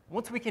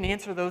once we can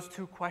answer those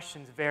 2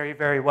 questions very,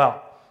 very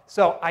well.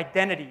 So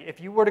identity, if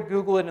you were to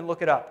Google it and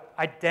look it up,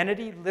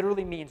 identity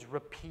literally means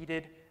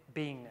repeated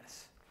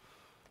beingness.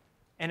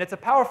 And it's a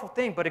powerful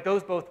thing, but it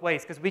goes both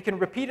ways, because we can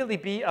repeatedly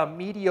be a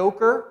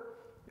mediocre,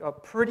 a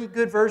pretty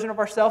good version of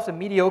ourselves, and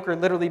mediocre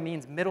literally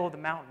means middle of the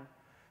mountain.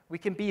 We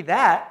can be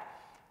that,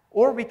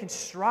 or we can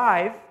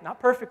strive, not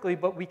perfectly,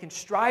 but we can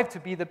strive to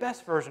be the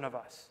best version of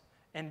us.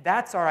 And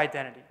that's our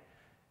identity.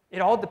 It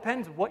all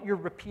depends what you're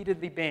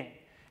repeatedly being.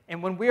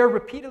 And when we are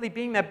repeatedly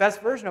being that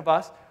best version of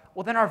us,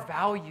 well, then our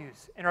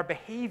values and our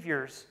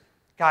behaviors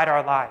guide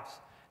our lives,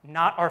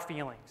 not our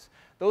feelings.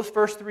 Those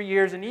first 3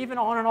 years, and even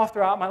on and off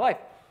throughout my life,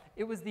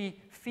 it was the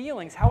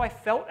feelings, how I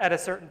felt at a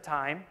certain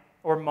time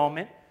or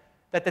moment,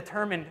 that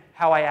determined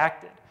how I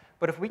acted.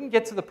 But if we can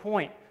get to the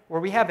point where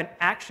we have an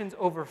actions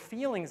over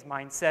feelings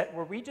mindset,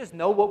 where we just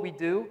know what we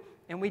do,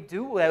 and we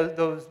do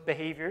those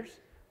behaviors,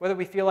 whether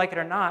we feel like it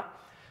or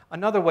not,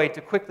 another way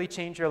to quickly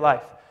change your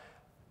life.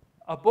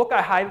 A book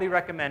I highly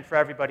recommend for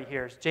everybody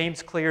here is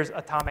James Clear's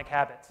Atomic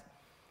Habits.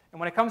 And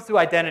when it comes to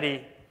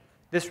identity,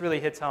 this really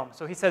hits home.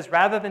 So he says,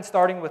 rather than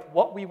starting with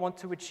what we want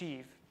to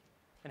achieve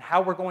and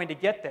how we're going to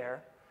get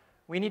there,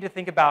 we need to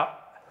think about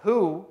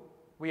who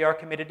we are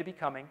committed to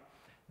becoming.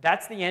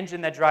 That's the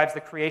engine that drives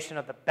the creation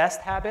of the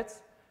best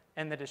habits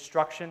and the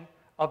destruction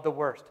of the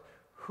worst.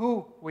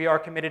 Who we are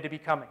committed to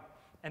becoming.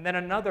 And then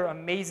another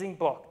amazing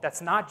book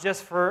that's not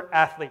just for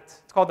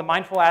athletes. It's called The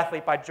Mindful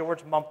Athlete by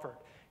George Mumford.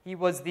 He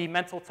was the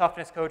mental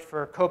toughness coach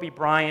for Kobe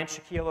Bryant,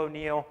 Shaquille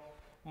O'Neal,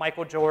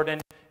 Michael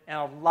Jordan, and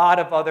a lot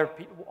of other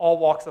people, all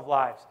walks of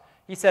lives.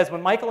 He says,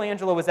 when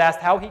Michelangelo was asked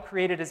how he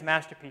created his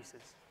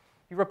masterpieces,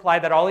 he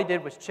replied that all he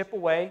did was chip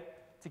away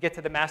to get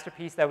to the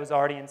masterpiece that was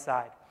already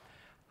inside.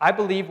 I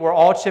believe we're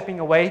all chipping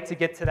away to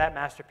get to that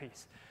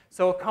masterpiece.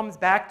 So it comes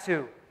back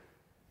to,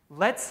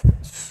 let's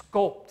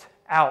sculpt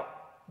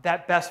out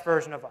that best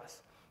version of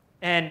us.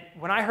 And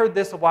when I heard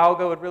this a while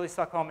ago, it really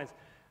stuck home is,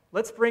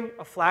 let's bring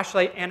a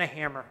flashlight and a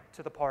hammer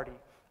to the party.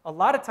 A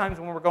lot of times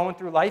when we're going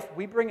through life,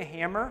 we bring a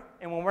hammer,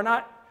 and when we're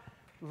not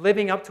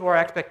living up to our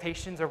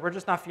expectations or we're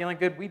just not feeling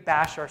good, we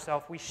bash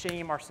ourselves, we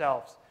shame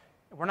ourselves.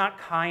 We're not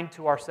kind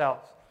to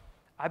ourselves.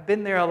 I've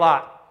been there a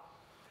lot.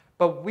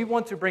 But we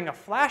want to bring a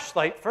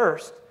flashlight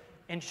first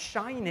and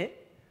shine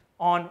it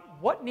on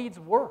what needs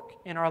work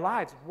in our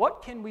lives.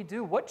 What can we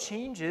do? What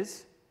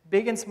changes,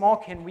 big and small,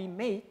 can we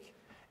make?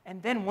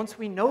 And then once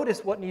we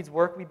notice what needs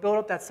work, we build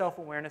up that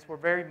self-awareness. We're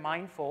very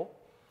mindful.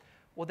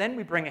 Well, then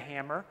we bring a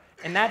hammer,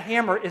 and that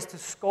hammer is to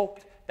sculpt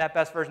that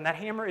best version. That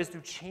hammer is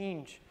to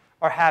change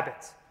our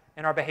habits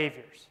and our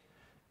behaviors.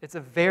 It's a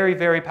very,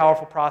 very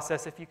powerful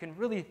process if you can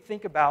really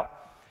think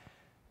about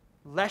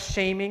less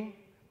shaming,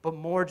 but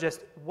more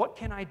just what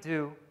can I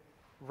do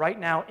right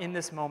now in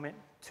this moment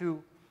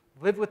to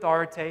live with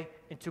arete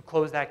and to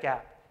close that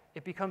gap.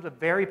 It becomes a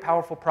very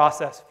powerful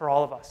process for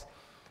all of us.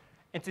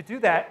 And to do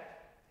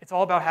that, it's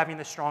all about having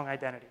this strong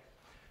identity.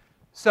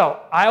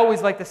 So I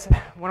always like to say,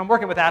 when I'm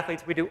working with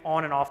athletes, we do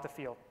on and off the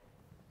field.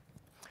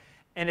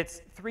 And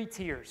it's 3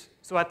 tiers.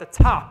 So at the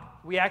top,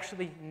 we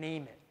actually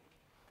name it.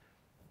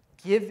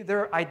 Give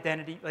their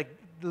identity, like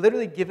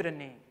literally give it a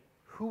name.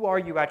 Who are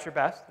you at your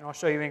best? And I'll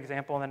show you an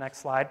example in the next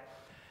slide.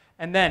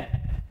 And then,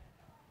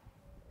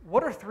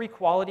 what are 3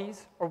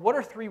 qualities, or what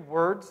are 3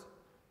 words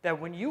that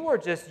when you are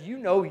just, you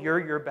know you're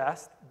your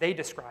best, they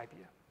describe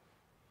you?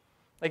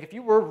 Like if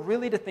you were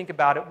really to think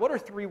about it, what are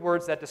 3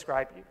 words that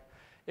describe you?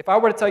 If I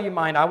were to tell you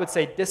mine, I would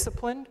say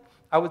disciplined,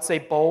 I would say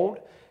bold,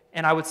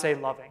 and I would say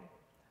loving.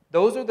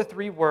 Those are the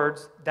 3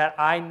 words that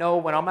I know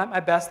when I'm at my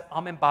best,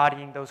 I'm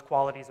embodying those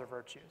qualities or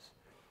virtues.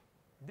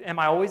 Am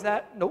I always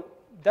that?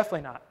 Nope,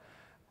 definitely not.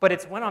 But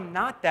it's when I'm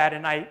not that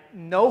and I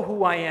know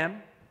who I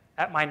am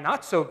at my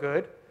not so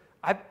good,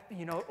 I've,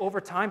 over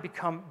time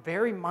become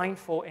very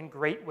mindful and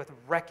great with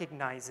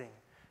recognizing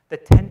the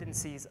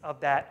tendencies of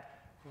that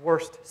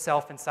worst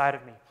self inside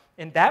of me.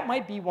 And that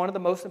might be one of the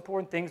most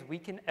important things we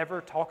can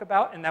ever talk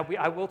about, and that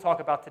I will talk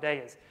about today,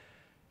 is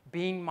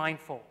being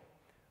mindful.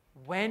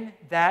 When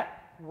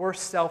that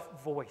worst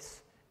self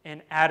voice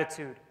and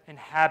attitude and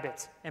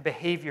habits and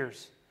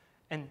behaviors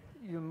and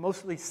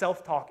mostly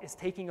self-talk is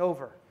taking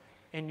over,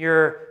 and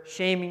you're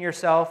shaming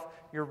yourself,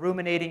 you're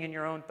ruminating in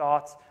your own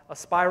thoughts, a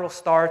spiral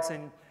starts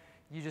and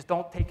you just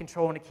don't take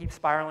control and it keeps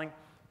spiraling.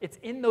 It's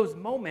in those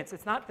moments,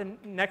 it's not the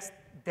next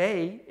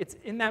day, it's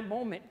in that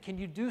moment. Can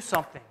you do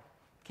something?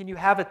 Can you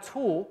have a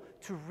tool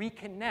to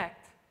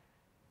reconnect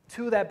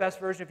to that best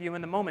version of you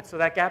in the moment? So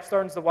that gap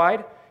starts to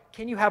wide,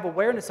 can you have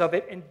awareness of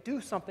it and do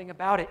something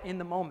about it in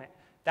the moment?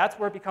 That's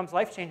where it becomes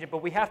life-changing,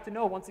 but we have to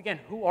know, once again,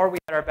 who are we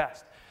at our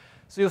best?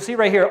 So you'll see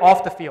right here,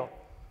 off the field.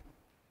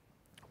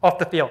 Off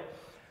the field.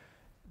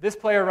 This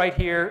player right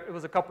here, it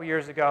was a couple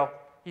years ago,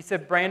 he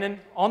said, Brandon,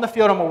 on the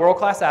field, I'm a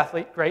world-class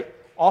athlete, great.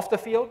 Off the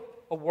field,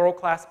 a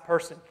world-class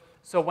person.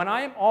 So when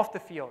I am off the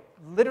field,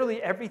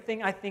 literally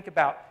everything I think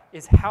about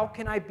is how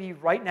can I be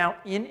right now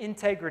in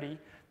integrity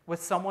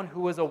with someone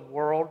who is a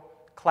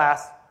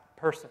world-class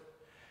person.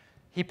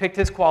 He picked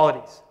his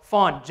qualities: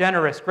 fun,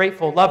 generous,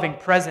 grateful, loving,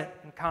 present,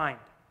 and kind.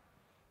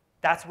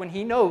 That's when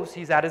he knows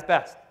he's at his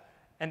best.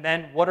 And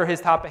then what are his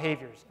top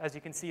behaviors? As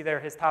you can see there,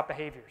 his top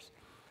behaviors.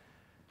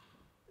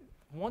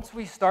 Once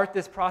we start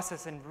this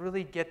process and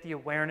really get the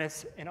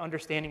awareness and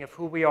understanding of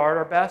who we are at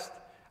our best,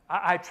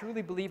 I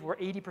truly believe we're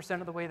 80%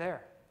 of the way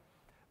there.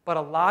 But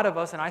a lot of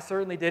us, and I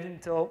certainly did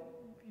until,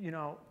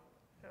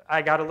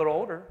 I got a little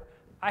older,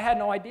 I had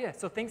no idea.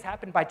 So things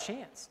happened by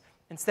chance.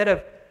 Instead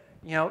of,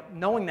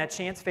 knowing that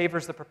chance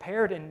favors the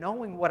prepared and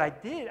knowing what I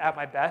did at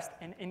my best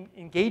and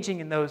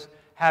engaging in those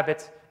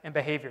habits and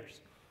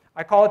behaviors.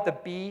 I call it the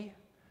be,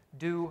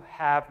 do,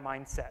 have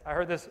mindset. I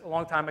heard this a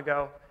long time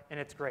ago, and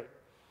it's great.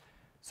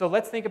 So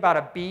let's think about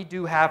a be,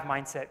 do, have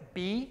mindset.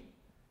 Be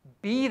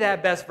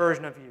that best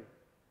version of you.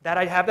 That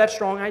I have that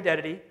strong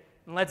identity,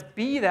 and let's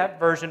be that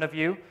version of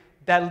you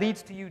that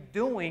leads to you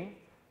doing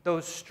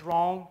those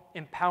strong,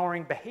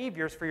 empowering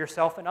behaviors for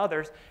yourself and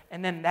others,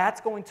 and then that's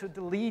going to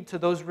lead to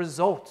those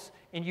results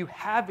in you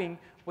having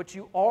what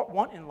you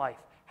want in life,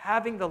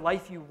 having the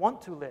life you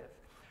want to live.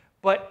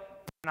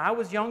 But when I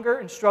was younger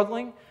and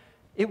struggling,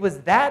 it was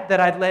that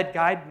I'd let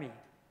guide me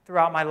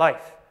throughout my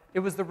life. It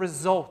was the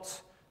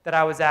results that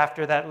I was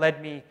after that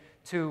led me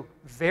to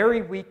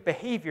very weak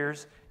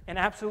behaviors and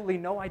absolutely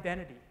no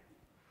identity.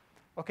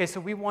 Okay, so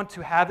we want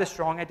to have this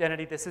strong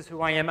identity. This is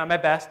who I am at my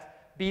best.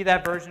 Be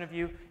that version of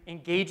you.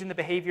 Engage in the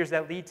behaviors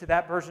that lead to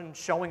that version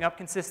showing up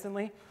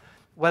consistently,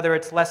 whether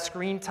it's less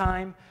screen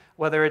time,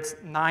 whether it's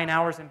 9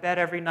 hours in bed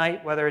every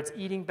night, whether it's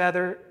eating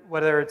better,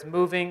 whether it's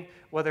moving,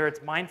 whether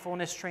it's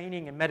mindfulness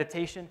training and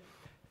meditation.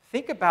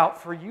 Think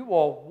about, for you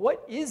all,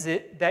 what is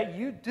it that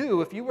you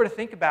do if you were to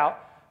think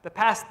about the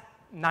past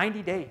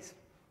 90 days?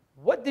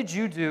 What did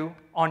you do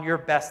on your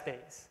best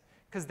days?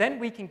 Because then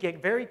we can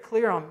get very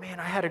clear on, man,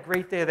 I had a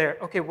great day there.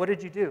 Okay, what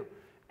did you do?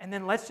 And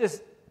then let's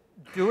just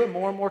do it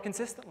more and more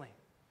consistently.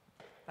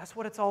 That's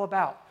what it's all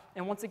about.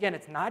 And once again,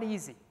 it's not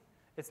easy.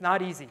 It's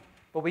not easy,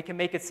 but we can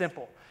make it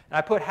simple. And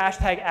I put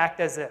hashtag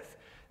act as if.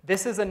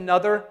 This is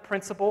another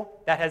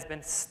principle that has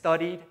been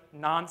studied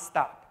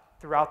nonstop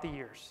throughout the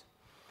years.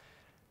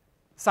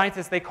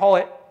 Scientists, they call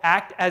it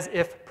act as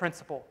if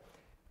principle.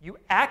 You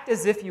act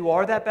as if you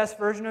are that best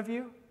version of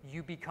you,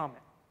 you become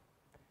it.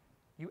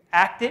 You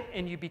act it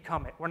and you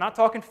become it. We're not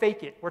talking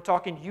fake it. We're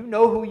talking you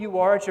know who you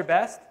are at your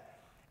best,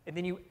 and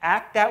then you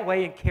act that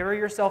way and carry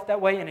yourself that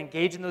way and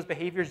engage in those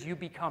behaviors, you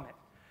become it.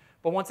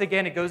 But once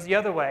again, it goes the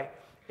other way.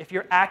 If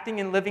you're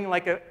acting and living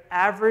like an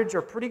average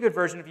or pretty good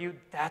version of you,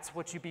 that's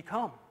what you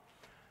become.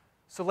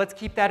 So let's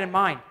keep that in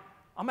mind.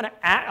 I'm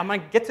going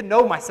to get to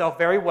know myself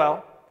very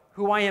well,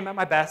 who I am at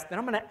my best, then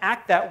I'm going to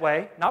act that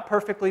way, not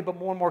perfectly, but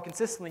more and more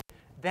consistently,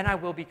 then I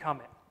will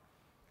become it.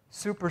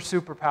 Super,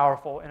 super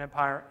powerful and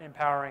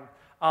empowering.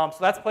 So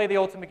let's play the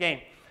ultimate game.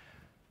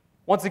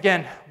 Once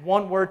again,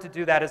 one word to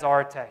do that is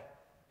arete.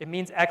 It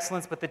means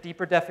excellence, but the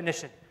deeper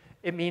definition.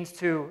 It means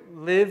to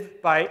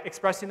live by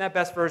expressing that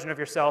best version of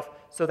yourself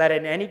so that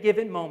in any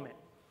given moment,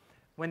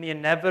 when the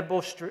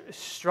inevitable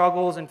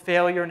struggles and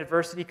failure and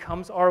adversity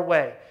comes our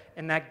way,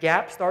 and that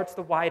gap starts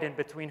to widen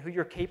between who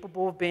you're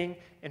capable of being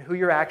and who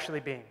you're actually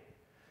being,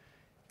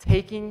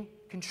 taking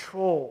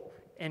control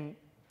and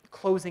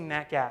closing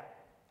that gap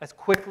as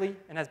quickly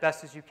and as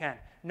best as you can,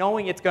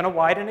 knowing it's going to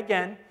widen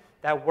again,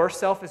 that worst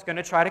self is going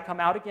to try to come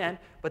out again,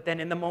 but then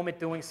in the moment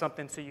doing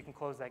something so you can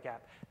close that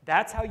gap.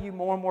 That's how you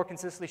more and more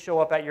consistently show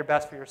up at your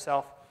best for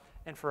yourself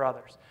and for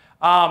others.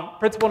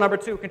 Principle number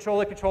 2, control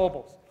the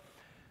controllables.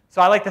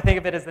 So I like to think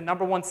of it as the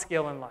number one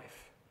skill in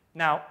life.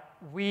 Now,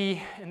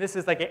 and this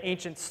is like an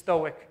ancient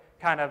Stoic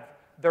kind of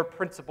their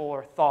principle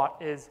or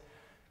thought, is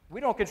we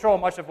don't control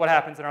much of what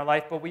happens in our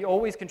life, but we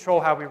always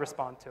control how we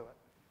respond to it.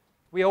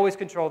 We always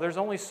control. There's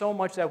only so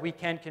much that we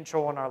can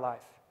control in our life.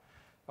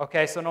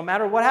 Okay, so no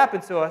matter what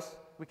happens to us,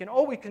 we can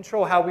always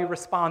control how we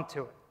respond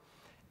to it.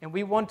 And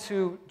we want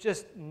to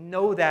just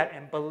know that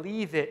and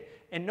believe it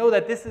and know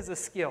that this is a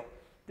skill.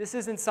 This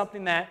isn't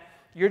something that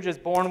you're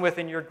just born with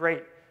and you're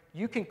great.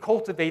 You can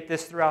cultivate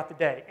this throughout the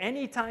day.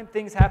 Anytime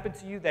things happen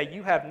to you that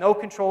you have no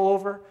control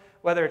over,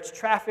 whether it's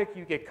traffic,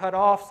 you get cut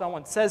off,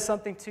 someone says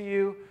something to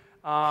you,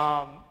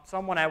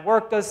 someone at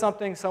work does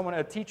something,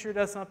 a teacher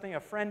does something, a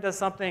friend does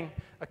something,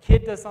 a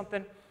kid does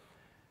something,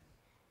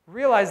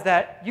 realize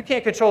that you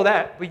can't control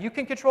that, but you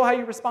can control how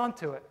you respond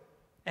to it.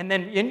 And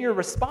then in your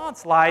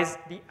response lies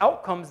the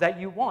outcomes that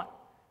you want,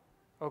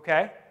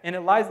 okay? And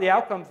it lies the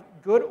outcomes,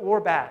 good or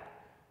bad.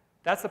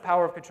 That's the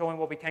power of controlling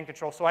what we can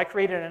control. So I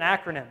created an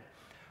acronym,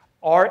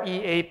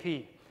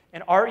 REAP.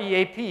 And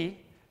REAP,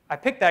 I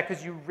picked that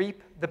because you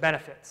reap the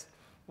benefits.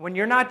 When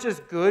you're not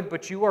just good,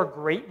 but you are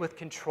great with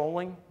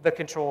controlling the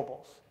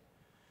controllables.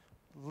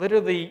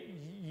 Literally,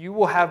 you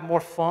will have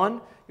more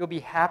fun, you'll be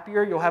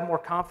happier, you'll have more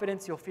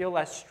confidence, you'll feel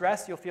less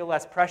stress, you'll feel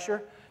less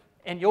pressure,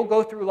 and you'll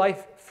go through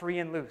life free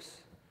and loose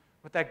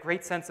with that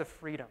great sense of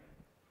freedom.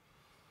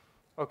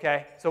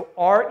 Okay, so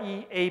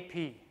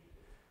REAP.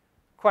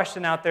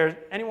 Question out there,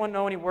 anyone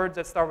know any words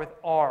that start with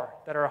R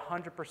that are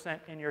 100%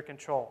 in your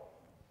control?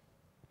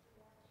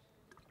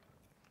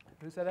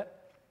 Who said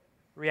that?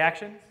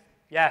 Reactions?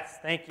 Yes,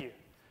 thank you.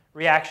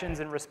 Reactions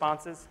and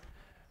responses.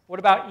 What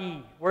about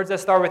E? Words that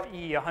start with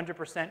E,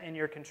 100% in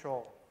your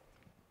control.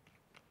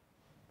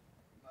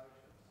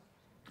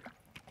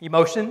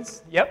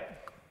 Emotions?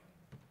 Yep.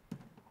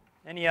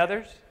 Any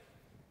others?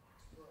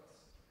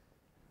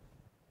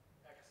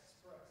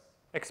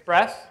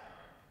 Express.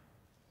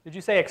 Did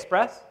you say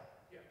express?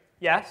 Yeah.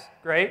 Yes,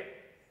 great.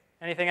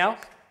 Anything else?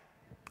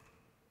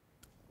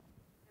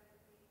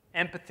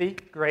 Empathy,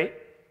 great.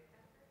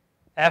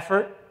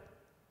 Effort,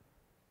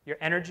 your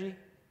energy.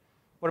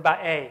 What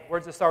about A?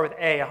 Words that start with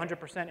A,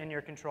 100% in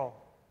your control.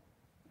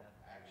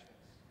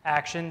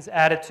 Actions,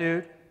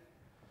 attitude.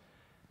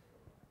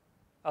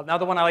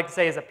 Another one I like to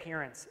say is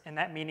appearance, and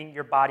that meaning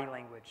your body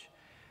language.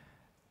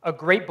 A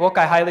great book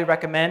I highly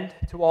recommend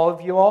to all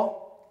of you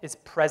all is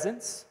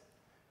Presence.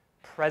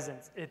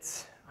 Presence.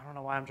 It's, I don't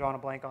know why I'm drawing a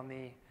blank on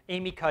the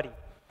Amy Cuddy.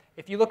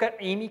 If you look at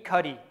Amy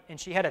Cuddy, and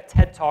she had a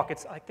TED Talk,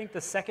 it's I think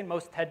the second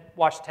most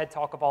watched TED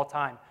Talk of all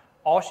time.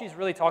 All she's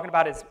really talking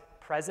about is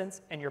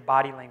presence and your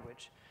body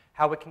language,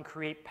 how it can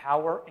create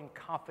power and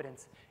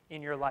confidence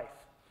in your life.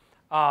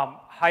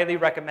 Highly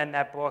recommend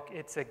that book.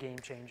 It's a game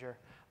changer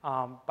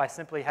by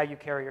simply how you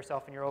carry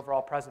yourself and your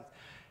overall presence.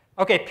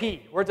 Okay,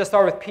 P. Words that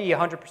start with P,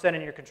 100%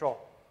 in your control.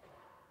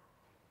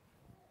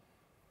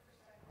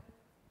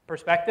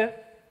 Perspective?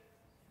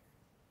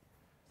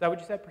 Is that what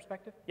you said,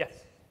 perspective?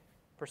 Yes.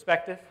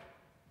 Perspective.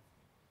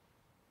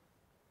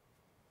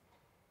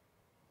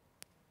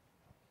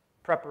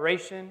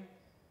 Preparation.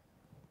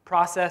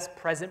 Process,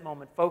 present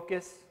moment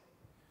focus.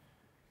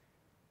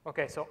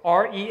 Okay, so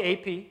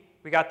REAP,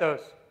 we got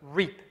those.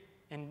 Reap.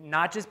 And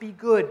not just be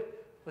good,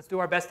 let's do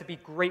our best to be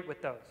great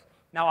with those.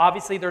 Now,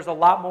 obviously, there's a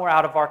lot more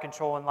out of our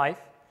control in life.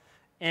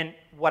 And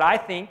what I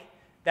think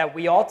that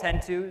we all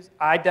tend to,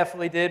 I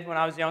definitely did when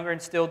I was younger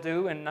and still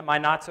do in my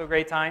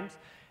not-so-great times,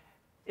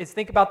 is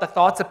think about the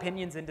thoughts,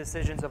 opinions, and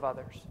decisions of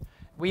others.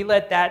 We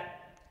let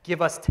that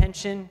give us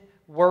tension,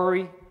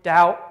 worry,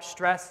 doubt,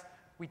 stress.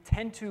 We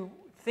tend to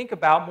think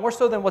about, more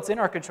so than what's in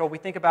our control, we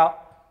think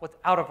about what's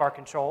out of our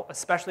control,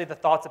 especially the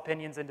thoughts,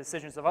 opinions, and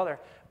decisions of others.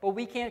 But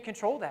we can't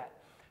control that.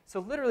 So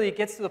literally it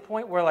gets to the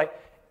point where, like,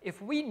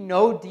 if we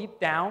know deep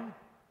down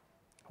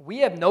we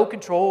have no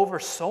control over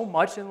so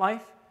much in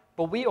life,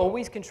 but we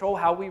always control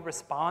how we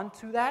respond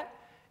to that,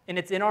 and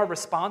it's in our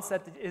response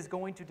that is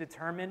going to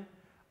determine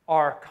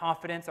our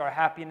confidence, our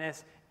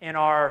happiness, and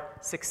our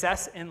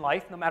success in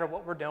life, no matter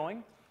what we're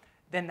doing,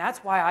 then that's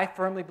why I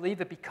firmly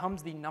believe it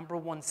becomes the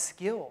 #1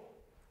 skill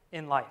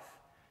in life,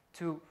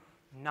 to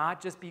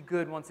not just be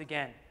good once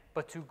again,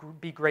 but to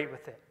be great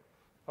with it,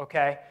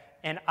 okay?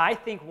 And I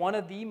think one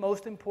of the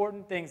most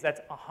important things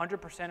that's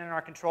 100% in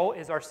our control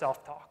is our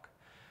self-talk.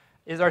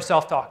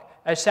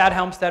 As Shad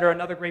Helmstetter,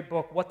 another great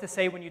book, What to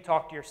Say When You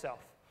Talk to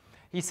Yourself.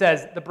 He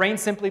says, the brain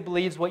simply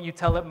believes what you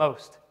tell it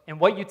most, and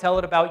what you tell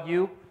it about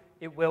you,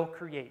 it will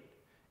create.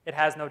 It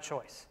has no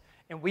choice.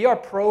 And we are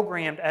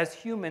programmed as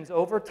humans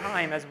over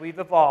time, as we've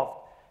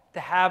evolved, to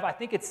have, I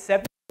think it's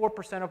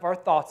 74% of our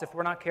thoughts, if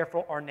we're not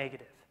careful, are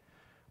negative.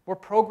 We're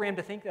programmed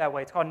to think that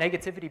way. It's called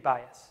negativity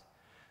bias.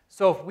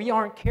 So if we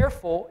aren't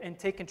careful and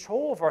take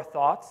control of our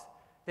thoughts,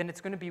 then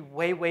it's going to be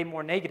way, way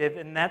more negative,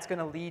 and that's going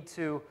to lead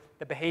to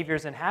the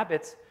behaviors and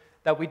habits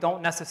that we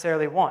don't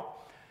necessarily want.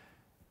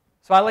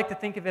 So I like to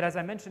think of it, as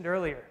I mentioned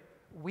earlier,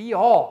 we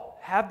all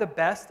have the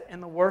best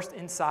and the worst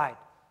inside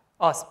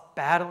us,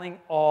 battling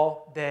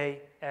all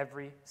day,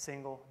 every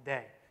single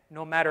day.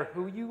 No matter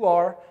who you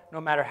are,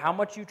 no matter how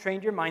much you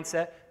trained your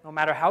mindset, no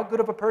matter how good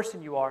of a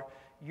person you are,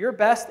 your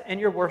best and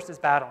your worst is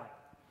battling.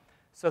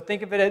 So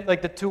think of it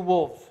like the two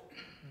wolves,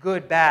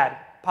 good, bad,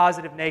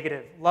 positive,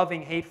 negative,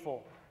 loving,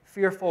 hateful,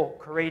 fearful,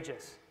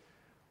 courageous.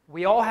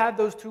 We all have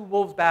those two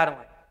wolves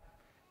battling.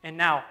 And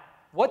now,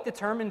 what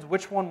determines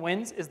which one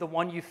wins is the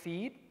one you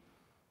feed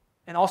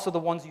and also the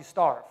ones you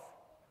starve.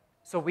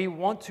 So we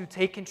want to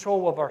take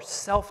control of our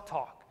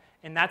self-talk,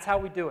 and that's how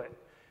we do it.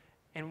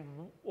 And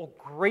a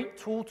great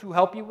tool to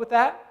help you with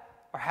that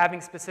are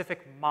having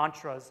specific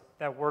mantras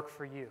that work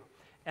for you.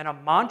 And a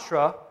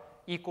mantra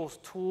equals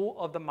tool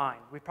of the mind.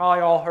 We've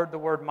probably all heard the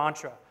word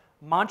mantra.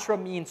 Mantra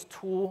means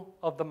tool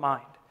of the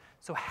mind.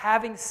 So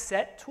having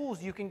set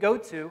tools you can go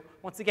to,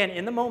 once again,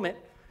 in the moment,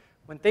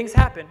 when things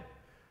happen,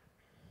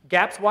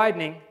 gaps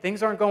widening,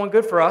 things aren't going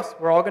good for us,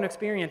 we're all going to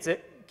experience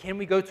it, can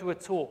we go to a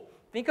tool?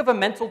 Think of a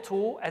mental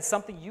tool as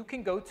something you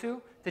can go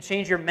to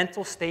change your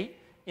mental state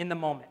in the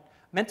moment.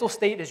 Mental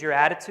state is your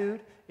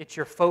attitude, it's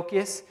your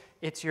focus,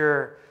 it's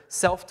your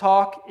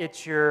self-talk,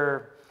 it's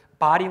your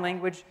body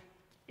language.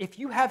 If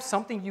you have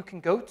something you can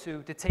go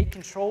to take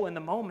control in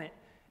the moment,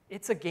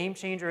 it's a game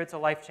changer, it's a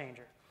life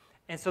changer.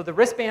 And so the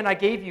wristband I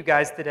gave you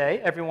guys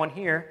today, everyone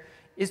here,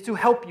 is to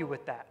help you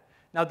with that.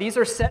 Now, these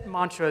are set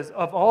mantras.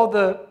 Of all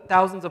the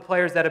thousands of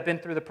players that have been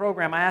through the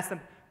program, I asked them,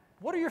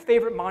 what are your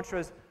favorite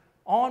mantras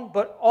on,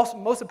 but also,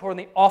 most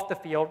importantly, off the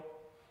field,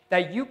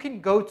 that you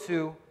can go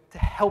to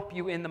help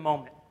you in the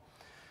moment?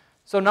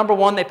 So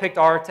 #1, they picked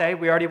Arete.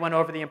 We already went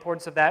over the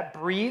importance of that.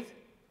 Breathe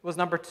was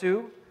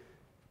 #2.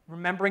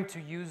 Remembering to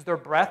use their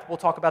breath. We'll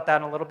talk about that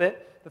in a little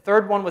bit. The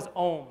third one was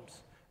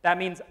OMS. That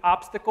means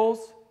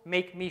obstacles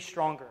make me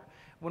stronger.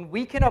 When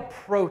we can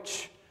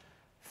approach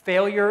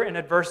failure and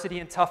adversity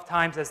and tough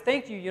times as,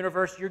 thank you,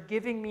 universe, you're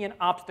giving me an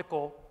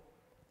obstacle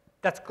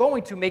that's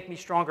going to make me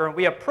stronger, and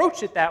we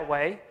approach it that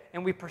way,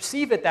 and we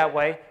perceive it that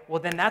way, well,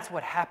 then that's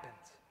what happens,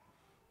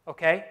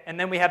 okay? And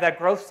then we have that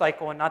growth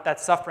cycle and not that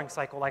suffering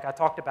cycle like I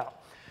talked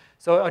about.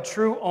 So a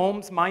true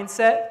OMS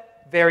mindset,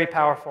 very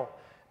powerful.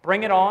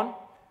 Bring it on.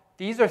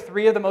 These are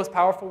 3 of the most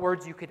powerful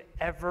words you could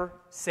ever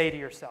say to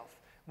yourself.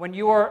 When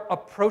you are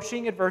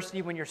approaching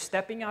adversity, when you're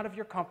stepping out of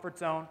your comfort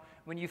zone,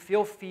 when you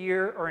feel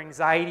fear or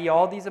anxiety,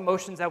 all these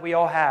emotions that we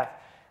all have,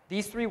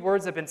 these 3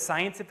 words have been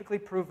scientifically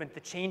proven to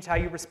change how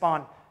you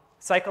respond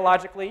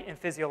psychologically and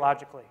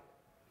physiologically.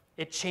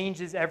 It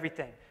changes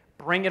everything.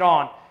 Bring it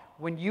on.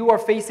 When you are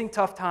facing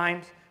tough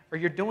times or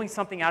you're doing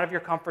something out of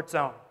your comfort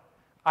zone,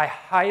 I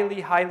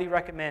highly, highly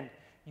recommend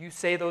you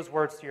say those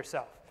words to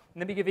yourself.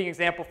 Let me give you an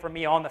example for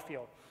me on the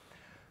field.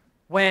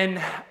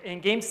 When in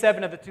Game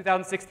 7 of the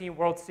 2016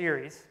 World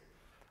Series,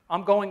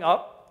 I'm going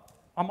up,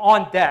 I'm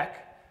on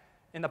deck,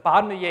 in the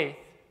bottom of the 8th,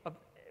 of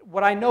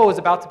what I know is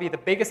about to be the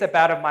biggest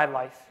at-bat of my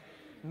life,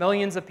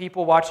 millions of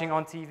people watching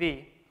on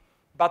TV,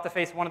 about to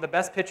face one of the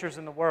best pitchers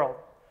in the world.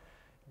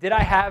 Did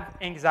I have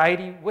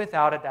anxiety?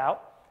 Without a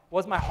doubt.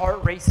 Was my heart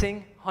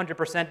racing?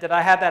 100%. Did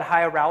I have that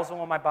high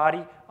arousal in my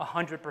body?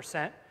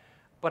 100%.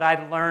 But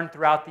I learned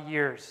throughout the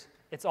years,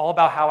 it's all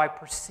about how I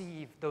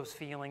perceive those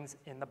feelings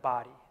in the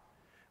body.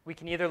 We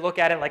can either look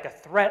at it like a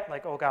threat,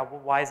 like, oh God,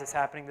 well, why is this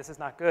happening? This is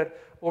not good.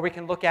 Or we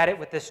can look at it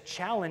with this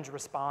challenge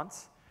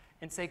response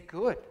and say,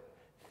 good,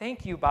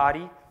 thank you,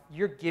 body.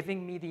 You're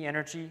giving me the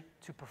energy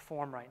to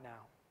perform right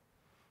now.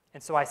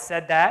 And so I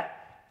said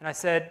that, and I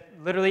said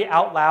literally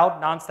out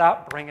loud,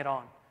 nonstop, bring it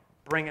on,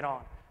 bring it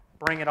on,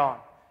 bring it on.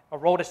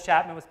 Aroldis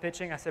Chapman was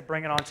pitching. I said,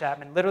 bring it on,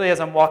 Chapman, literally as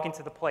I'm walking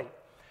to the plate.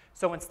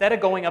 So instead of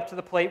going up to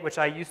the plate, which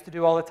I used to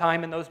do all the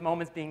time in those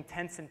moments, being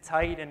tense and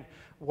tight and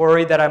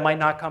worried that I might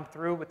not come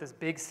through with this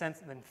big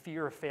sense and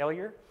fear of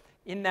failure,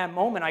 in that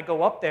moment I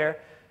go up there,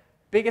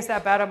 biggest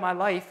at-bat of my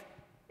life,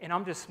 and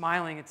I'm just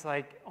smiling. It's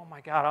like, oh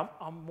my God,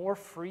 I'm more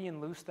free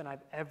and loose than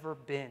I've ever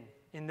been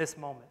in this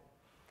moment.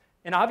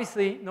 And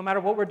obviously, no matter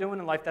what we're doing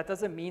in life, that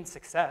doesn't mean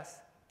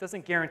success. It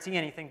doesn't guarantee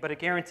anything, but it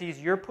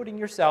guarantees you're putting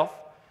yourself,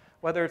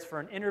 whether it's for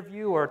an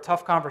interview or a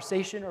tough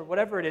conversation or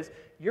whatever it is,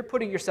 you're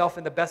putting yourself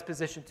in the best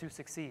position to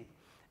succeed.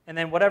 And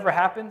then whatever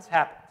happens,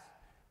 happens.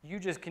 You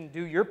just can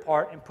do your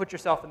part and put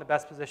yourself in the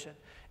best position.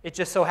 It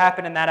just so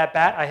happened in that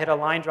at-bat, I hit a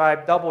line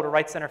drive double to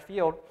right center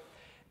field,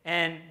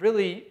 and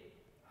really,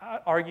 I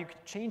argue,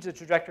 could change the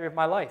trajectory of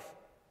my life.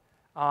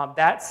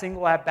 That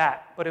single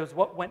at-bat, but it was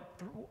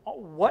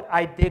what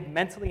I did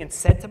mentally and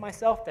said to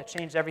myself that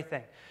changed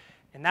everything.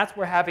 And that's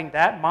where having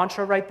that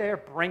mantra right there,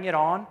 bring it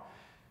on,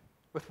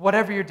 with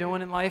whatever you're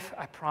doing in life,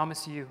 I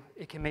promise you,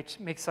 it can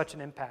make such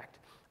an impact.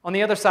 On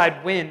the other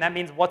side, win, that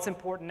means what's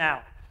important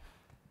now.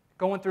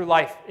 Going through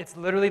life, it's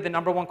literally the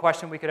number one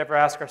question we could ever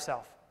ask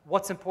ourselves.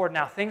 What's important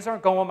now? Things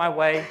aren't going my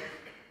way.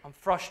 I'm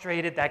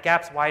frustrated. That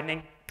gap's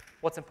widening.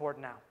 What's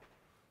important now?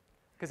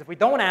 Because if we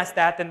don't ask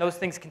that, then those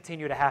things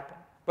continue to happen.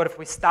 But if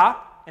we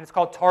stop, and it's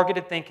called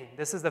targeted thinking.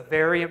 This is a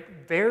very,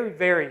 very,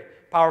 very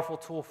powerful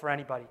tool for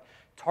anybody.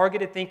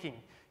 Targeted thinking.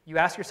 You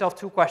ask yourself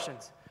two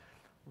questions.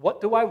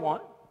 What do I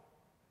want?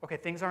 Okay,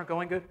 things aren't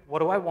going good. What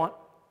do I want?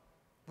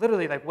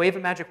 Literally, like wave a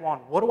magic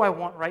wand. What do I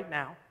want right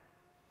now?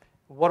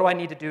 What do I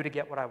need to do to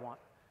get what I want?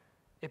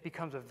 It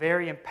becomes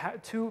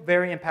two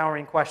very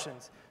empowering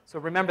questions. So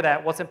remember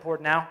that. What's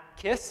important now?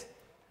 KISS.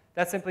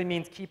 That simply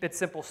means keep it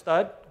simple,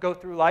 stud. Go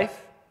through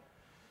life.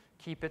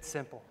 Keep it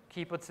simple.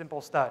 Keep it simple,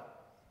 stud.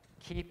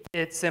 Keep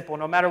it simple.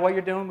 No matter what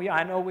you're doing,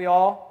 I know we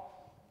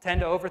all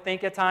tend to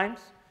overthink at times.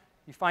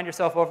 You find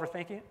yourself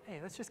overthinking. Hey,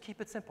 let's just keep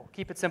it simple.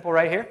 Keep it simple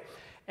right here.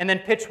 And then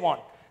pitch one.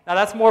 Now,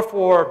 that's more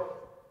for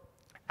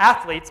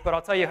athletes, but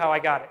I'll tell you how I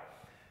got it.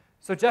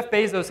 So Jeff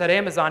Bezos at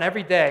Amazon,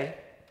 every day,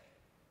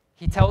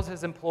 he tells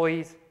his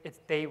employees it's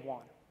day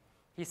one.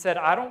 He said,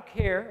 I don't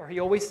care, or he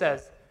always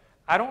says,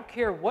 I don't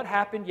care what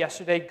happened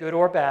yesterday, good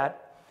or bad.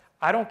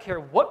 I don't care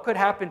what could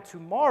happen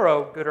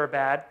tomorrow, good or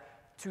bad.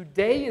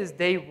 Today is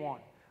day one.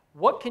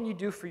 What can you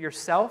do for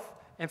yourself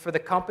and for the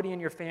company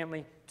and your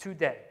family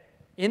today?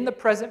 In the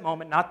present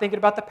moment, not thinking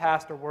about the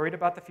past or worried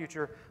about the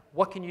future,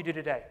 what can you do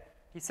today?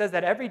 He says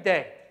that every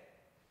day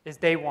is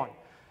day one.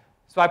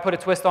 So I put a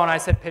twist on it, I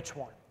said pitch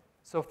one.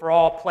 So for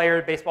all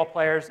players, baseball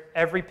players,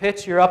 every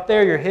pitch you're up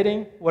there, you're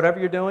hitting, whatever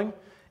you're doing,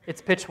 it's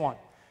pitch one.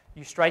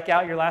 You strike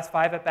out your last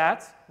 5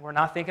 at-bats. We're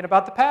not thinking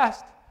about the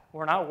past.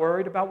 We're not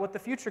worried about what the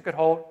future could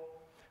hold.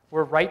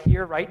 We're right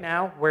here, right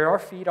now, where our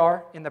feet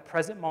are in the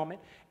present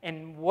moment.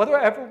 And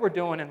whatever we're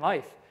doing in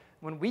life,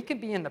 when we can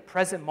be in the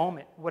present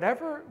moment,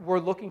 whatever we're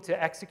looking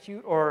to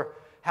execute or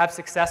have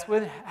success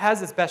with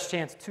has its best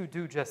chance to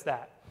do just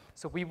that.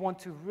 So we want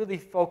to really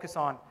focus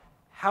on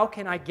how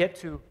can I get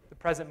to the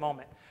present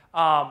moment.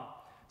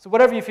 So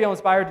whatever you feel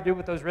inspired to do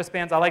with those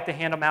wristbands, I like to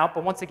hand them out.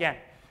 But once again,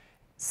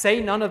 say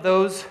none of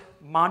those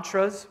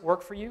mantras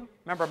work for you.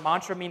 Remember,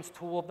 mantra means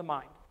tool of the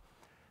mind.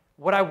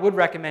 What I would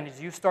recommend is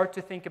you start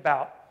to think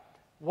about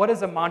what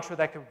is a mantra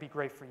that could be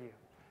great for you.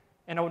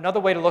 And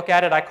another way to look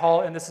at it, I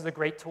call it, and this is a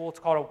great tool, it's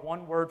called a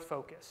one-word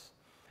focus.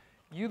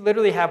 You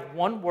literally have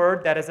one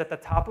word that is at the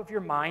top of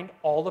your mind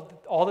all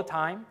the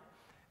time.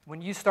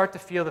 When you start to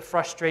feel the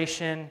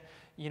frustration,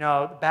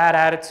 bad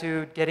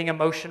attitude, getting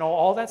emotional,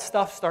 all that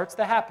stuff starts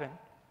to happen,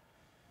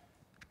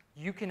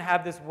 you can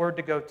have this word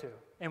to go to.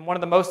 And one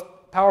of the most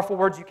powerful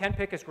words you can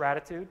pick is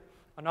gratitude.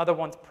 Another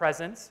one's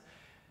presence.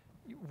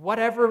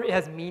 Whatever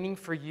has meaning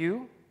for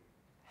you,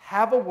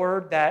 have a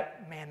word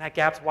that, man, that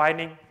gap's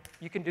widening.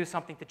 You can do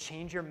something to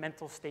change your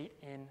mental state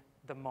in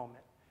the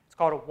moment. It's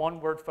called a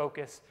one-word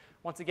focus.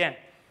 Once again,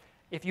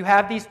 if you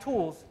have these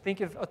tools,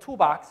 think of a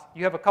toolbox.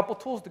 You have a couple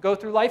tools to go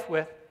through life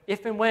with.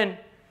 If and when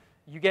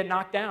you get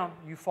knocked down,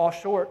 you fall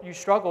short, you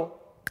struggle,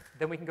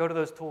 then we can go to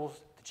those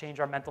tools to change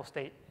our mental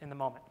state in the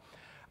moment.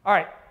 All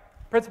right,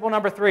 principle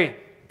number 3,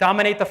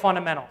 dominate the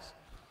fundamentals.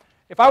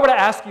 If I were to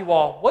ask you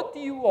all, what do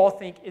you all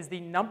think is the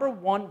number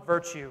one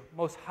virtue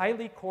most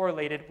highly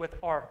correlated with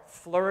our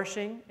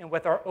flourishing and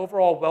with our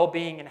overall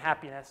well-being and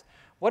happiness?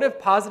 What have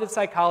positive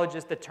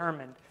psychologists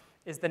determined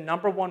is the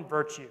number one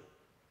virtue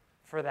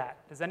for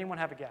that? Does anyone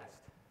have a guess?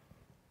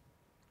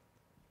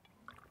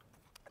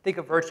 Think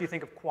of virtue,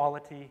 think of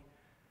quality.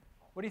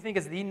 What do you think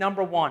is the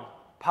number one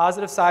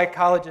positive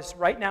psychologists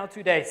right now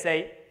today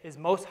say is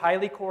most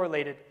highly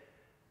correlated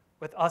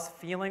with us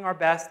feeling our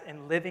best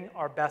and living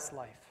our best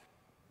life?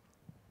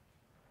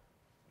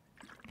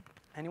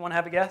 Anyone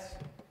have a guess?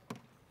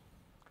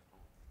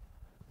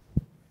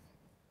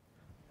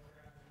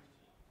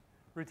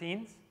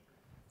 Routines?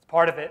 It's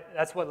part of it.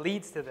 That's what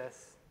leads to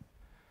this.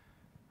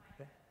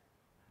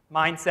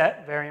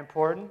 Mindset, very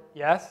important.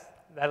 Yes,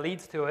 that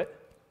leads to it.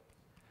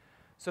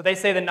 So they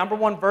say the number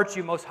one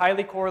virtue most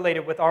highly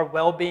correlated with our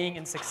well-being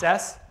and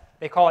success,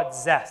 they call it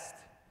zest.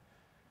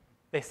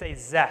 They say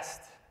zest.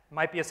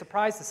 Might be a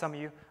surprise to some of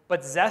you,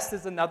 but zest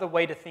is another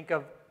way to think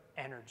of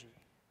energy.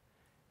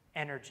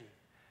 Energy.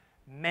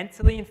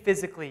 Mentally and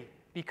physically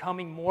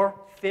becoming more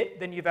fit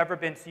than you've ever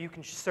been so you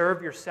can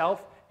serve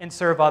yourself and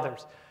serve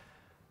others.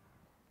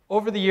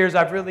 over the years,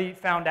 I've really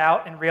found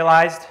out and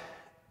realized,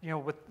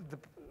 with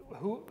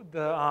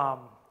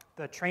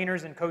the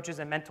trainers and coaches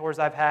and mentors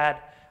I've had,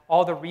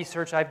 all the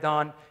research I've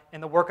done,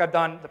 and the work I've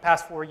done the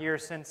past 4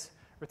 years since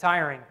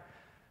retiring,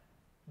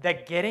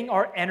 that getting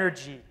our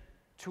energy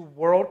to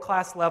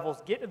world-class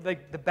levels, get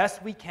the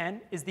best we can,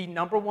 is the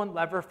number one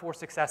lever for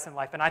success in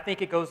life. And I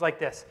think it goes like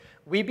this.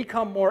 We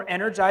become more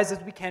energized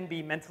as we can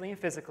be mentally and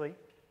physically.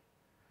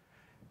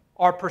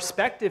 Our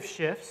perspective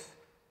shifts.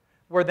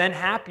 We're then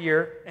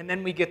happier, and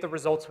then we get the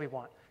results we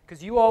want.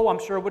 Because you all, I'm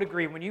sure, would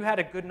agree, when you had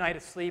a good night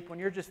of sleep, when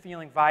you're just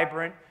feeling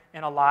vibrant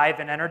and alive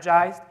and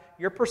energized,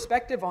 your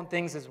perspective on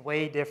things is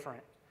way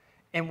different.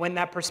 And when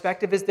that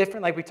perspective is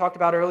different, like we talked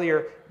about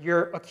earlier,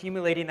 you're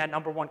accumulating that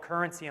number one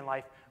currency in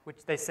life,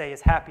 which they say is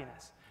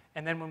happiness.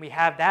 And then when we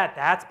have that,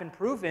 that's been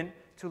proven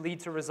to lead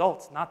to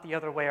results, not the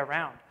other way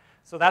around.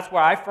 So that's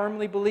where I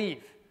firmly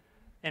believe,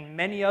 and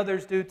many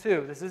others do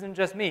too. This isn't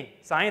just me.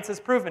 Science has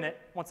proven it.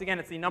 Once again,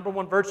 it's the number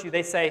one virtue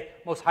they say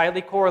most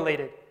highly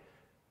correlated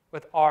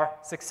with our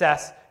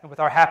success and with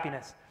our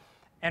happiness,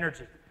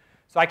 energy.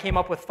 So I came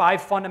up with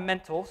 5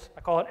 fundamentals,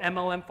 I call it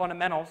MLM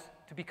fundamentals,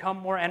 to become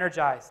more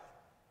energized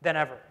than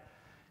ever.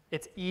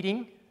 It's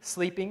eating,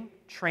 sleeping,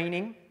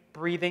 training,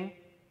 breathing,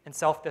 and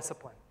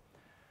self-discipline.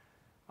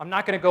 I'm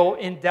not going to go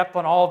in depth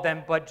on all of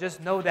them, but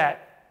just know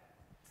that.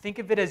 Think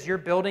of it as you're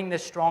building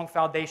this strong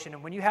foundation.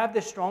 And when you have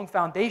this strong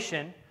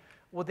foundation,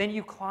 well, then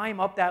you climb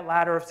up that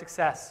ladder of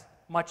success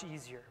much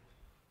easier.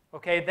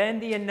 Okay,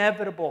 then the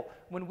inevitable.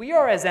 When we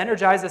are as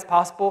energized as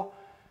possible,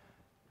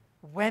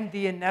 when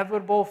the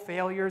inevitable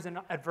failures and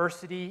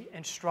adversity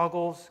and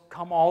struggles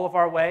come all of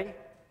our way,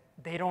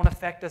 they don't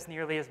affect us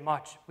nearly as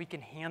much. We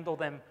can handle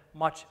them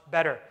much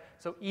better.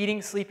 So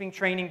eating, sleeping,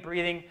 training,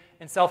 breathing,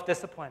 and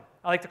self-discipline.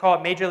 I like to call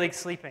it Major League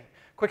Sleeping.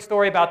 Quick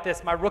story about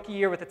this. My rookie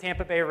year with the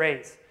Tampa Bay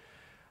Rays.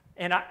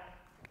 And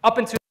up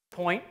until this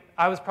point,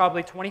 I was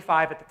probably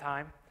 25 at the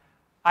time.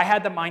 I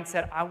had the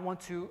mindset,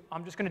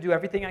 I'm just going to do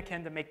everything I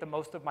can to make the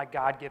most of my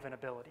God-given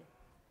ability.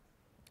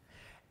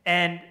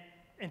 And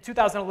in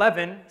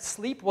 2011,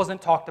 sleep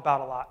wasn't talked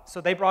about a lot. So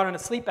they brought in a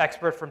sleep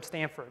expert from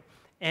Stanford.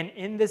 And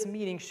in this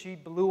meeting, she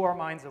blew our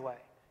minds away.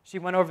 She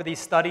went over these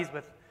studies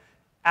with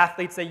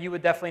athletes that you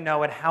would definitely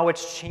know and how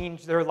it's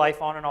changed their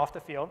life on and off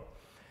the field.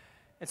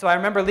 And so I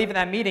remember leaving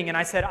that meeting, and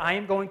I said, I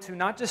am going to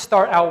not just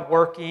start out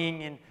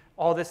working and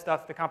all this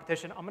stuff, the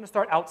competition. I'm going to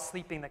start out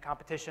sleeping the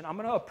competition. I'm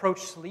going to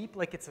approach sleep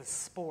like it's a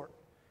sport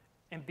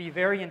and be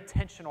very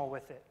intentional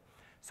with it.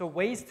 So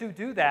ways to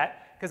do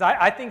that, because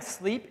I think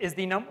sleep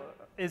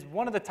is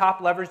one of the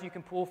top levers you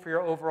can pull for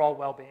your overall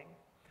well-being.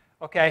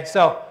 Okay,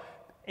 so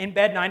in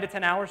bed 9 to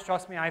 10 hours,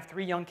 trust me, I have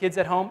 3 young kids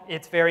at home.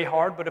 It's very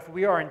hard, but if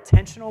we are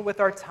intentional with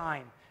our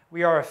time,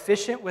 we are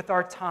efficient with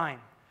our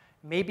time,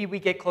 maybe we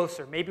get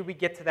closer. Maybe we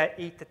get to that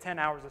 8 to 10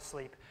 hours of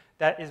sleep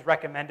that is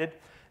recommended.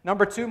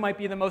 Number 2 might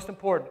be the most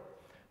important.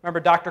 Remember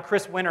Dr.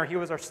 Chris Winter, he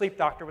was our sleep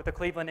doctor with the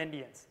Cleveland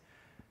Indians.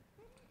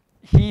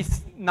 He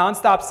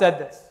nonstop said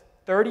this,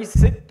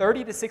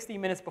 30 to 60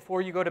 minutes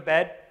before you go to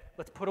bed,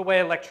 let's put away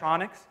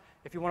electronics.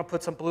 If you want to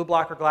put some blue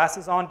blocker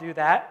glasses on, do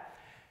that.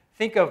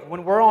 Think of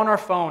when we're on our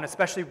phone,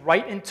 especially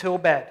right until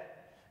bed,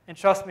 and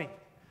trust me,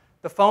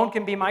 the phone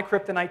can be my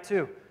kryptonite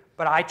too,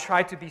 but I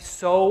try to be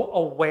so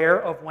aware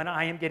of when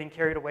I am getting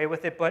carried away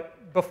with it,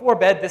 but before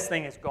bed, this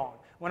thing is gone.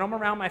 When I'm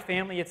around my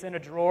family, it's in a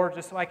drawer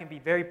just so I can be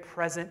very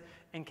present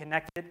and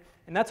connected.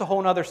 And that's a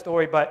whole other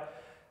story,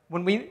 but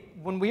when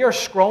we are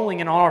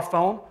scrolling and on our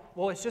phone,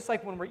 well, it's just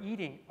like when we're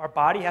eating. Our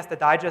body has to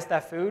digest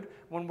that food.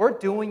 When we're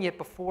doing it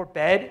before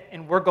bed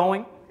and we're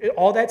going,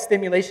 all that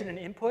stimulation and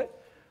input,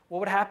 well,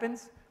 what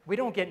happens? We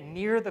don't get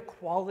near the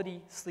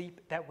quality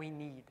sleep that we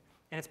need.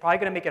 And it's probably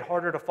going to make it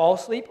harder to fall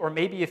asleep, or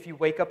maybe if you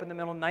wake up in the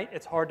middle of the night,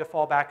 it's hard to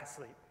fall back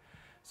asleep.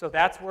 So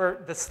that's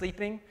where the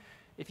sleeping,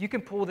 if you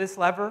can pull this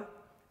lever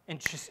and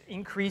just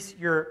increase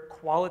your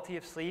quality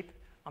of sleep,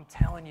 I'm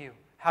telling you,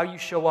 how you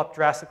show up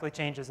drastically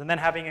changes. And then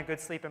having a good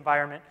sleep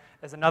environment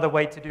is another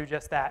way to do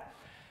just that.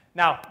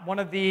 Now, one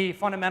of the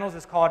fundamentals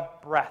is called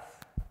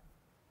breath.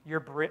 Your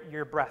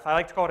breath. I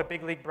like to call it a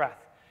big league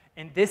breath.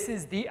 And this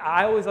is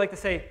I always like to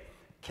say,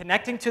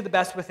 connecting to the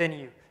best within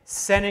you,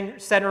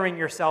 centering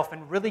yourself,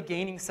 and really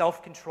gaining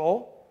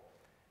self-control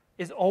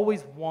is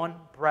always one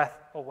breath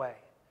away.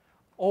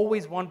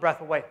 Always one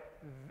breath away.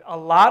 A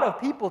lot of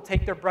people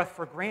take their breath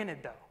for granted,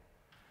 though.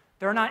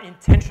 They're not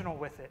intentional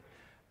with it.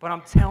 But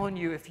I'm telling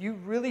you, if you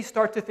really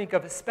start to think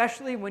of,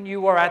 especially when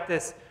you are at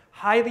this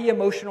highly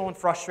emotional and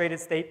frustrated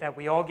state that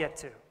we all get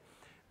to,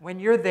 when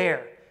you're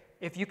there,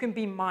 if you can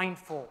be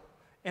mindful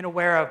and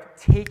aware of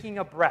taking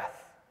a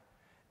breath,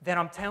 then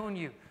I'm telling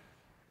you,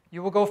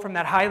 you will go from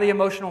that highly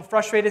emotional and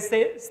frustrated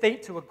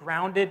state to a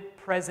grounded,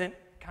 present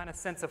kind of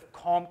sense of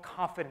calm,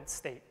 confident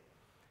state.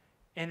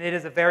 And it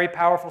is a very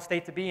powerful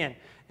state to be in.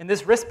 And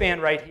this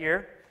wristband right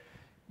here,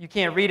 you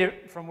can't read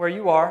it from where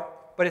you are,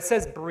 but it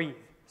says breathe.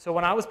 So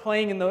when I was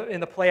playing in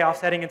the playoffs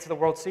heading into the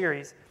World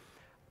Series,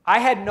 I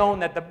had known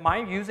that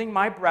using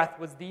my breath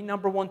was the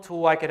number one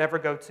tool I could ever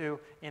go to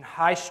in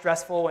high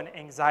stressful and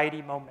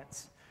anxiety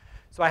moments.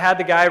 So I had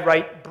the guy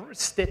write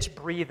stitch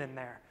breathe in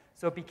there.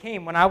 So it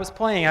became, when I was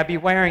playing, I'd be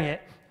wearing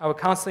it. I would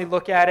constantly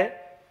look at it,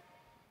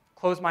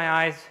 close my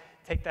eyes,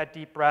 take that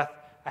deep breath.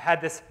 I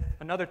had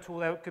another tool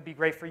that could be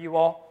great for you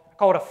all. I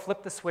call it a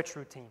flip the switch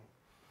routine.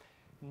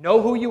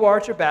 Know who you are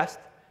at your best,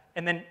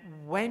 and then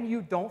when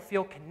you don't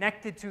feel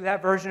connected to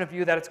that version of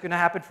you, that it's going to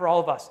happen for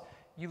all of us,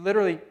 you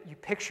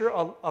picture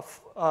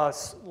a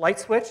light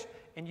switch,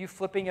 and you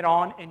flipping it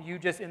on, and you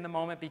just in the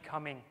moment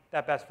becoming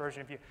that best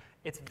version of you.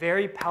 It's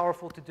very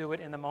powerful to do it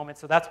in the moment,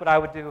 so that's what I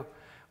would do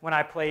when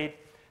I played.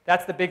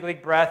 That's the big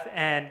league breath,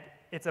 and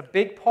it's a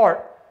big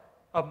part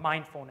of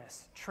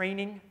mindfulness,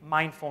 training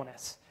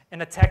mindfulness.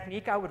 And a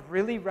technique I would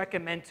really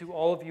recommend to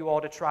all of you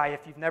all to try if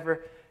you've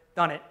never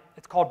done it.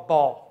 It's called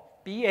BALL,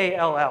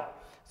 B-A-L-L.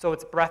 So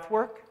it's breath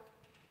work.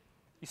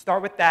 You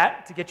start with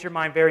that to get your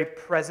mind very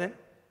present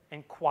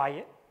and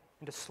quiet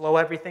and to slow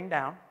everything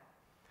down.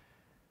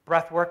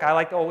 Breath work, I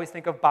like to always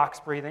think of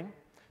box breathing.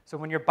 So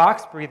when you're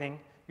box breathing,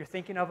 you're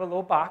thinking of a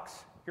little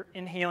box. You're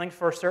inhaling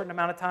for a certain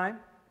amount of time.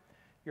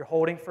 You're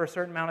holding for a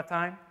certain amount of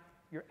time.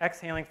 You're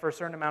exhaling for a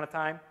certain amount of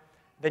time.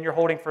 Then you're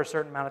holding for a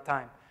certain amount of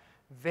time.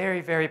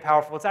 Very, very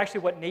powerful. It's actually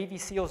what Navy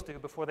SEALs do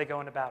before they go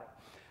into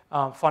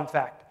battle. Fun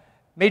fact.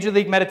 Major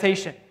League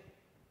Meditation.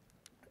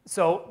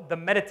 So the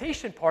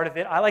meditation part of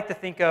it, I like to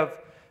think of,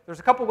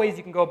 there's a couple ways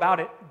you can go about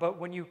it, but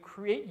when you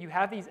create, you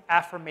have these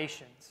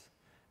affirmations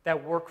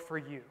that work for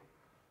you.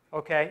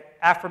 Okay?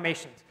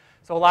 Affirmations.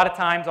 So a lot of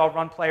times I'll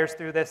run players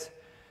through this,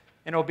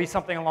 and it'll be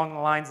something along the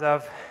lines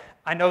of,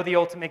 I know the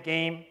ultimate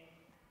game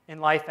in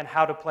life and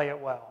how to play it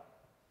well.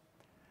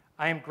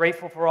 I am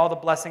grateful for all the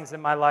blessings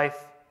in my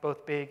life,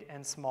 both big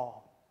and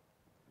small.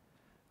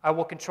 I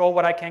will control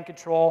what I can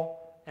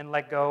control and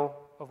let go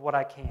of what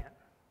I can't.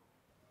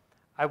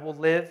 I will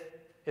live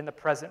in the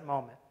present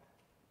moment.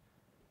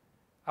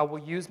 I will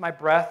use my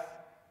breath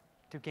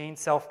to gain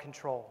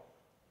self-control.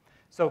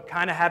 So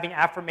kind of having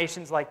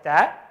affirmations like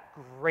that,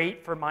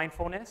 great for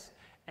mindfulness.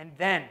 And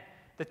then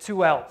the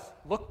 2 L's,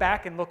 look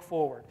back and look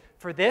forward.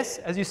 For this,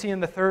 as you see in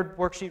the third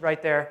worksheet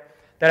right there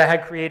that I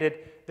had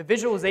created, the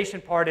visualization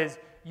part is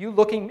you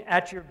looking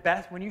at your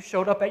best, when you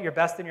showed up at your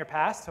best in your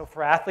past, so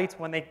for athletes,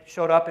 when they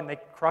showed up and they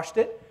crushed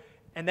it,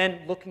 and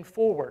then looking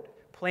forward,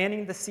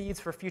 planting the seeds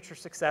for future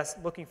success,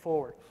 looking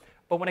forward.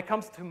 But when it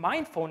comes to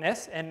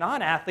mindfulness and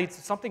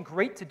non-athletes, something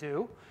great to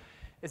do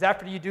is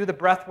after you do the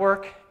breath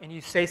work and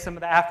you say some of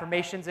the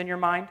affirmations in your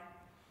mind,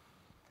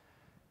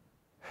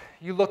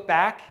 you look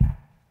back,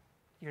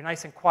 you're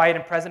nice and quiet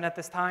and present at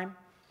this time,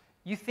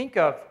 you think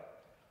of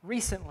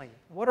recently,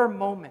 what are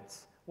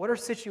moments, what are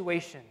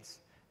situations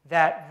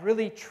that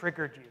really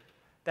triggered you,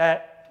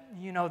 that,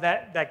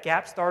 that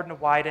gap starting to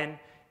widen,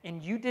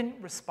 and you didn't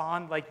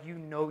respond like you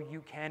know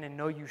you can and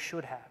know you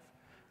should have.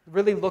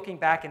 Really looking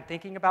back and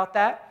thinking about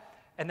that,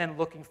 and then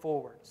looking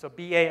forward. So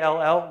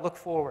B-A-L-L, look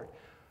forward.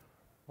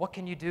 What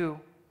can you do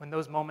when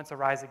those moments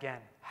arise again?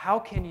 How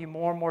can you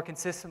more and more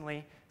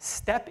consistently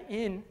step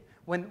in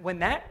when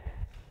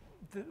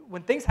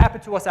things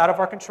happen to us out of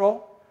our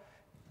control,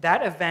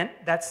 that event,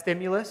 that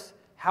stimulus,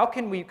 how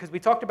can we, because we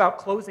talked about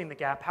closing the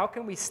gap, how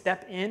can we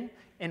step in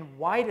and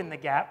widen the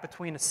gap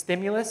between a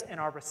stimulus and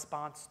our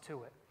response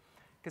to it?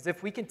 Because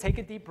if we can take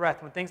a deep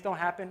breath when things don't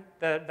happen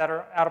that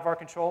are out of our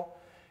control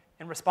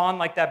and respond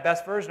like that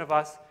best version of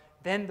us,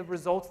 then the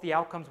results, the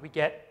outcomes we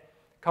get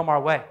come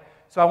our way.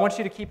 So I want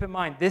you to keep in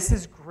mind, this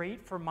is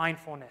great for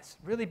mindfulness,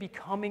 really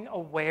becoming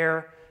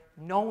aware,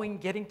 knowing,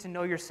 getting to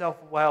know yourself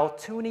well,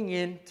 tuning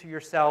in to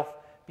yourself,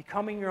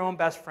 becoming your own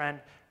best friend,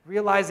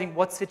 realizing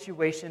what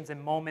situations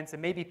and moments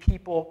and maybe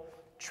people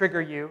trigger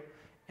you,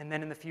 and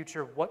then in the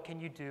future, what can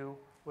you do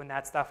when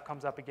that stuff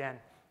comes up again?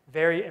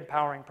 Very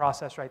empowering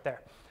process right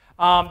there.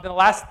 Then the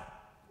last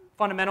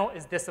fundamental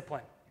is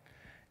discipline.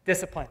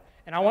 Discipline.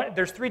 And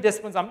there's 3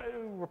 disciplines.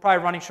 We're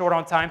probably running short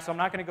on time, so I'm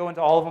not going to go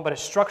into all of them, but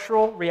it's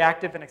structural,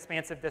 reactive, and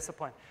expansive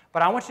discipline.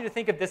 But I want you to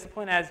think of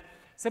discipline as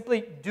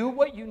simply do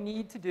what you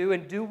need to do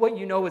and do what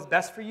you know is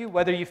best for you,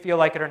 whether you feel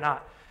like it or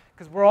not.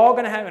 Because we're all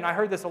going to have, and I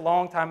heard this a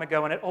long time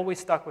ago, and it always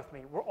stuck with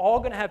me, we're all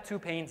going to have 2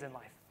 pains in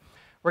life.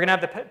 We're going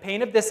to have the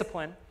pain of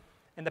discipline,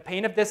 and the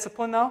pain of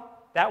discipline, though,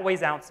 that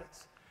weighs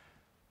ounces.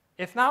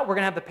 If not, we're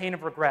going to have the pain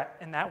of regret,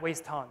 and that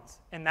weighs tons.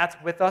 And that's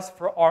with us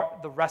for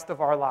the rest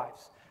of our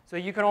lives. So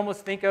you can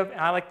almost think of, and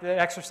I like the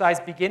exercise,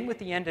 begin with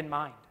the end in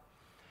mind.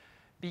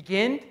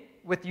 Begin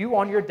with you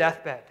on your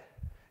deathbed.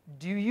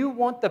 Do you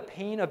want the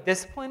pain of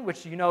discipline,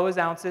 which you know is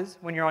ounces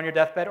when you're on your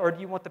deathbed, or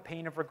do you want the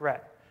pain of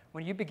regret?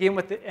 When you begin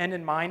with the end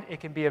in mind, it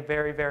can be a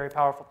very, very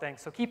powerful thing.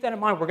 So keep that in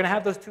mind. We're going to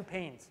have those 2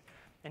 pains.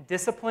 And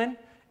discipline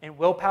and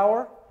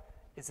willpower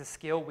is a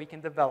skill we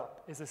can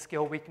develop, is a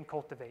skill we can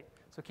cultivate.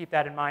 So keep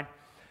that in mind.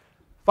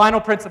 Final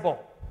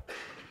principle,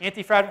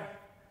 anti-fragile.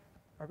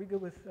 Are we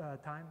good with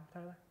time,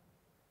 Tyler?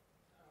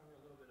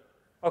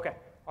 Okay,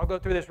 I'll go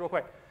through this real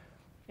quick.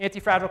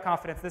 Anti-fragile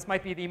confidence. This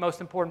might be the most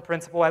important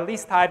principle, at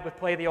least tied with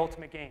play the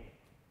ultimate game.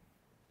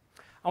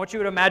 I want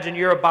you to imagine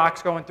you're a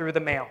box going through the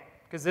mail.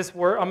 Because this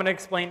word, I'm going to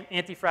explain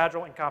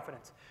anti-fragile and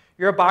confidence.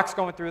 You're a box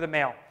going through the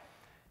mail.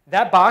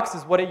 That box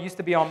is what it used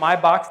to be on my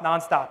box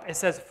nonstop. It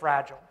says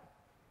fragile.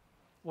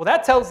 Well,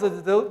 that tells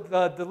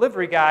the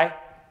delivery guy,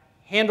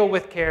 handle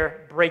with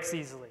care, breaks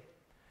easily.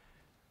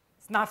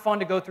 It's not fun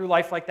to go through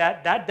life like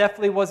that. That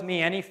definitely was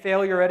me. Any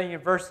failure at a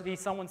university,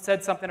 someone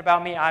said something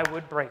about me, I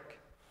would break.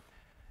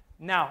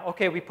 Now,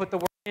 okay, we put the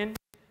work in,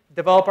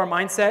 develop our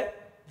mindset,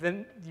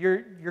 then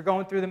you're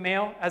going through the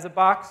mail as a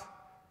box.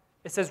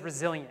 It says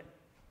resilient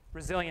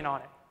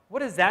on it. What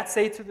does that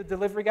say to the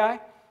delivery guy?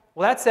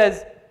 Well, that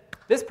says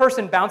this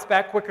person bounced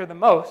back quicker than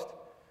most,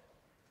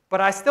 but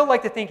I still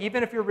like to think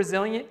even if you're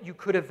resilient, you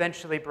could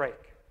eventually break.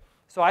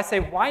 So I say,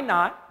 why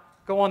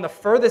not go on the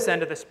furthest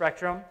end of the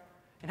spectrum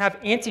and have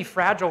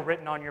anti-fragile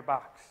written on your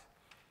box?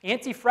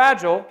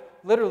 Anti-fragile,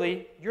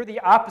 literally, you're the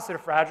opposite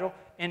of fragile,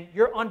 and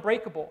you're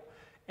unbreakable.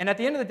 And at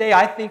the end of the day,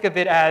 I think of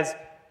it as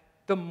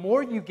the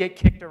more you get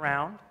kicked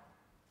around,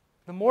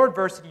 the more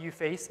adversity you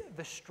face,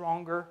 the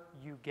stronger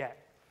you get.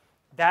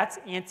 That's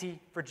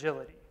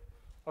anti-fragility,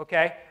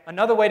 okay?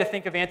 Another way to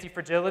think of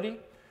anti-fragility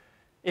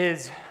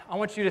is I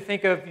want you to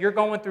think of you're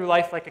going through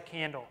life like a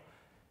candle.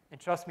 And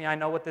trust me, I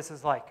know what this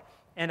is like.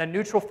 And a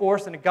neutral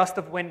force and a gust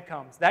of wind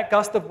comes. That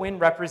gust of wind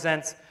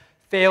represents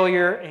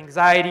failure,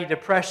 anxiety,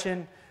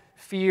 depression,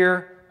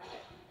 fear,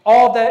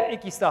 all that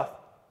icky stuff.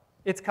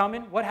 It's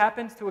coming. What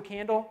happens to a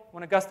candle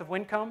when a gust of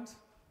wind comes?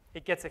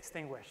 It gets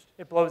extinguished.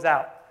 It blows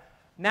out.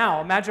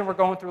 Now, imagine we're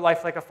going through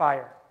life like a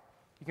fire.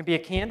 You can be a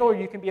candle or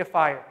you can be a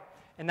fire.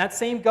 And that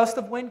same gust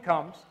of wind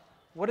comes.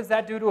 What does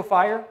that do to a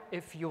fire?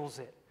 It fuels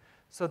it.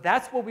 So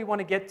that's what we want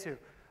to get to.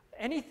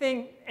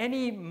 Anything,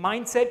 any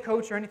mindset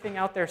coach or anything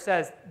out there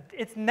says,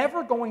 it's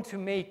never going to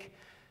make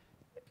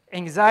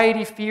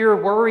anxiety,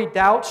 fear, worry,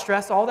 doubt,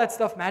 stress, all that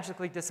stuff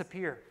magically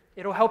disappear.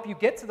 It'll help you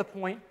get to the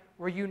point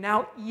where you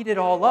now eat it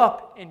all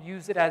up and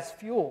use it as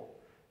fuel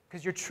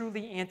because you're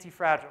truly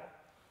anti-fragile.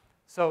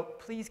 So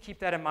please keep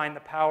that in mind,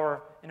 the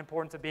power and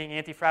importance of being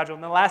anti-fragile.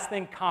 And the last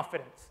thing,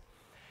 confidence.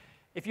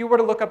 If you were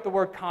to look up the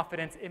word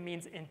confidence, it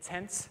means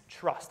intense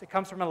trust. It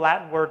comes from a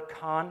Latin word,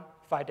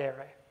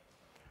 confidere.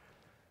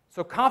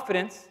 So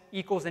confidence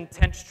equals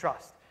intense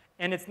trust.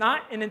 And it's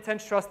not an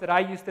intense trust that I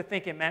used to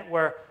think it meant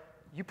where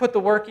you put the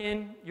work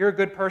in, you're a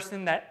good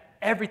person, that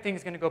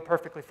everything's going to go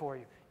perfectly for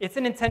you. It's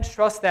an intense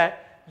trust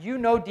that you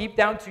know deep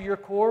down to your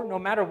core, no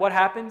matter what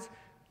happens,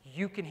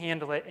 you can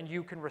handle it and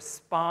you can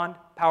respond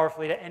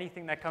powerfully to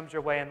anything that comes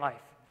your way in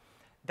life.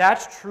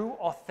 That's true,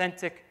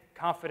 authentic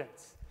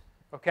confidence,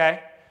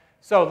 okay?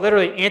 So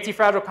literally,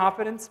 anti-fragile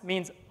confidence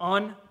means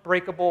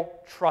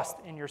unbreakable trust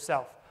in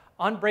yourself.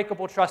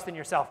 Unbreakable trust in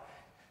yourself.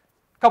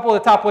 A couple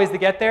of the top ways to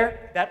get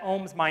there, that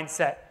OHMS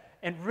mindset.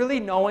 And really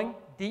knowing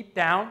deep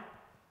down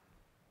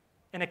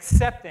and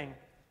accepting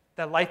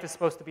that life is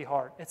supposed to be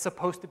hard. It's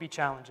supposed to be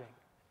challenging.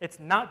 It's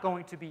not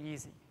going to be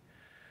easy.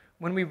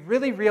 When we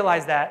really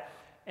realize that,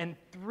 and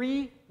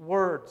 3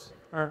 words,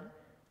 or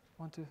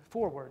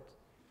 4 words,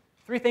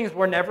 3 things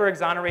we're never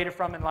exonerated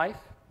from in life.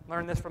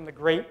 Learned this from the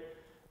great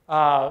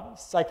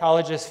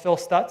psychologist Phil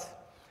Stutz.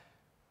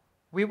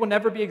 We will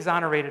never be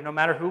exonerated, no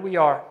matter who we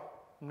are,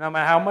 no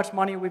matter how much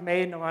money we've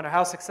made, no matter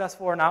how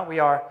successful or not we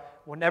are.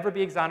 We'll never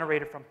be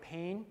exonerated from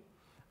pain,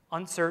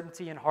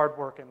 uncertainty, and hard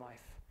work in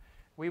life.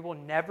 We will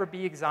never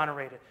be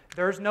exonerated.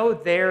 There's no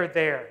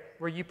there,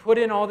 where you put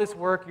in all this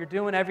work, you're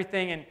doing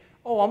everything, and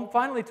oh, I'm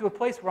finally to a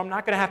place where I'm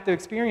not going to have to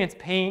experience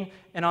pain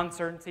and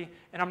uncertainty,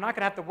 and I'm not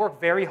going to have to work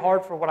very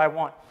hard for what I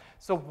want.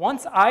 So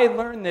once I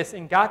learned this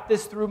and got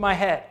this through my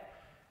head,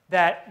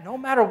 that no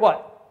matter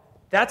what,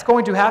 that's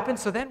going to happen.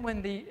 So then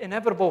when the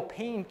inevitable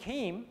pain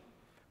came,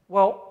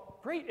 well,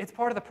 great, it's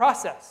part of the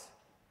process.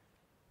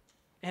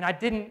 And I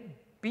didn't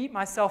beat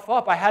myself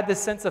up. I had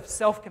this sense of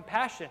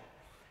self-compassion.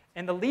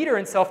 And the leader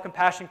in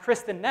self-compassion,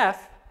 Kristin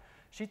Neff,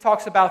 she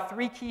talks about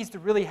 3 keys to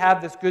really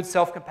have this good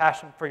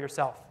self-compassion for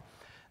yourself.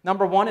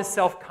 Number 1 is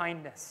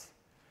self-kindness.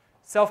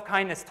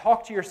 Self-kindness,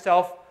 talk to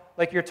yourself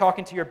like you're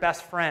talking to your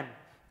best friend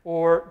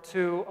or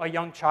to a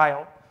young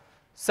child.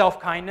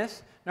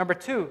 Self-kindness. Number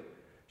 2,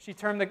 she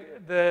termed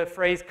the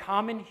phrase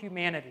common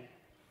humanity.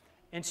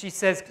 And she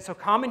says, so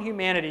common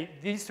humanity,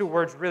 these 2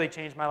 words really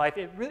changed my life.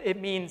 It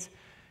means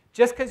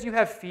just because you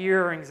have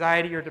fear or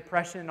anxiety or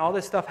depression and all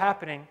this stuff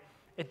happening,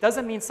 it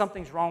doesn't mean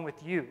something's wrong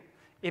with you.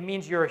 It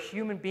means you're a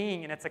human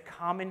being and it's a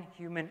common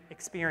human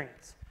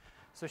experience.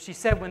 So she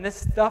said when this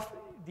stuff,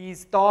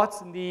 these thoughts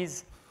and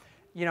these,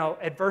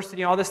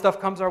 adversity and all this stuff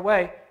comes our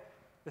way,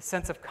 the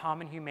sense of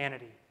common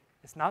humanity.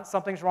 It's not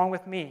something's wrong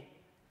with me.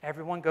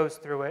 Everyone goes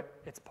through it.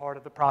 It's part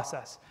of the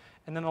process.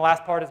 And then the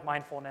last part is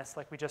mindfulness,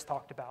 like we just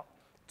talked about.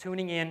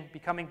 Tuning in,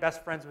 becoming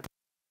best friends with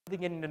you,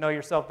 getting to know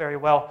yourself very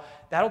well.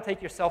 That'll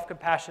take your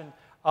self-compassion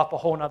up a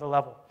whole nother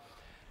level.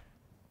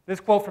 This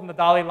quote from the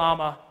Dalai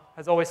Lama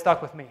has always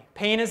stuck with me.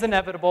 Pain is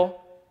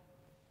inevitable.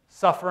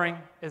 Suffering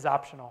is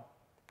optional.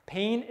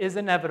 Pain is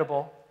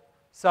inevitable.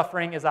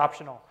 Suffering is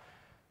optional.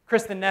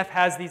 Kristin Neff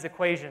has these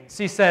equations.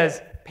 She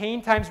says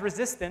pain times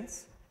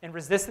resistance, and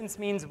resistance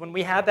means when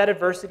we have that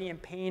adversity and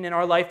pain in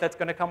our life that's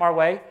going to come our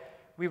way,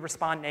 we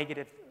respond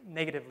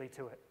negatively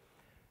to it.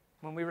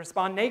 When we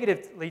respond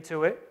negatively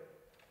to it,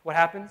 what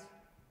happens?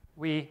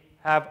 We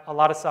have a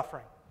lot of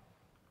suffering.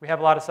 We have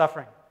a lot of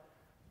suffering.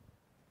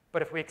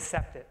 But if we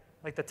accept it,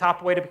 Like the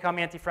top way to become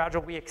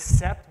anti-fragile, we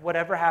accept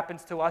whatever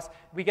happens to us.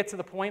 We get to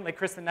the point, like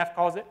Kristen Neff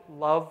calls it,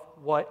 love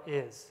what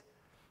is.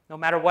 No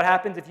matter what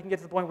happens, if you can get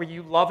to the point where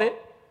you love it,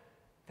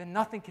 then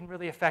nothing can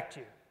really affect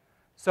you.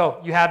 So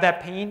you have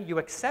that pain, you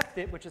accept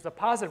it, which is a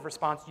positive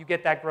response, you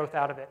get that growth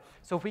out of it.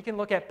 So if we can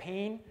look at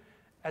pain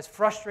as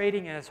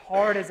frustrating and as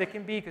hard as it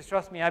can be, because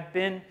trust me, I've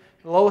been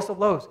the lowest of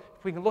lows.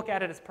 If we can look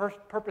at it as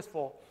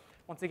purposeful,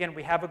 once again,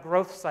 we have a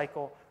growth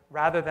cycle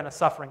rather than a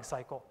suffering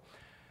cycle.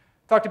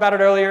 Talked about it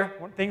earlier,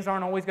 things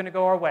aren't always going to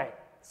go our way.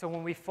 So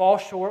when we fall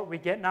short, we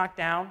get knocked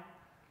down,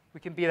 we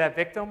can be that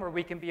victim or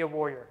we can be a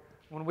warrior.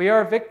 When we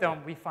are a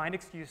victim, we find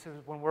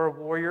excuses. When we're a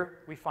warrior,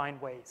 we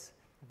find ways.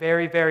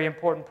 Very, very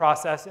important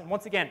process. And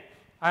once again,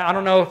 I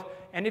don't know if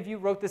any of you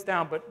wrote this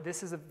down, but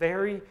this is a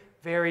very,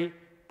 very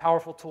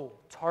powerful tool.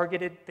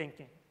 Targeted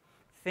thinking.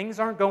 Things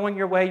aren't going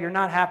your way, you're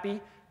not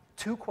happy.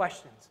 2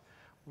 questions.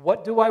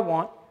 What do I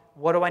want?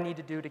 What do I need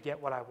to do to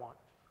get what I want?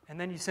 And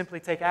then you simply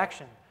take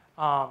action.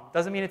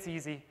 Doesn't mean it's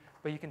easy,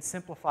 but you can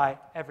simplify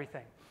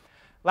everything.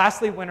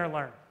 Lastly, win or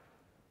learn.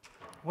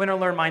 Win or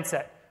learn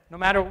mindset. No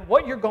matter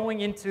what you're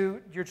going into,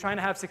 you're trying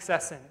to have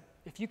success in.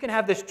 If you can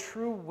have this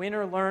true win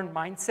or learn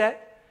mindset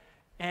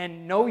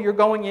and know you're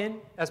going in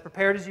as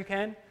prepared as you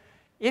can,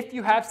 if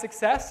you have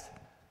success,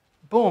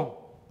 boom,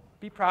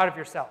 be proud of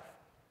yourself.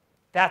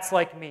 That's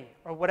like me,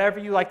 or whatever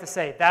you like to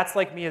say. That's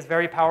like me is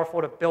very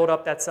powerful to build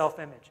up that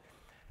self-image.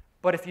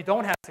 But if you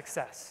don't have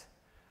success,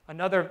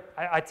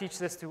 I teach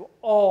this to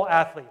all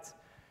athletes.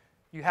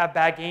 You have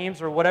bad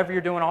games or whatever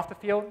you're doing off the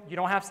field, you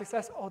don't have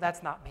success, oh,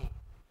 that's not me.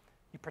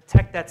 You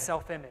protect that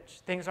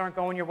self-image. Things aren't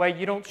going your way,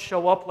 you don't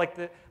show up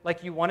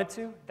like you wanted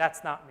to,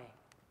 that's not me.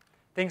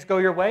 Things go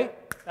your way,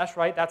 that's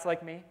right, that's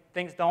like me.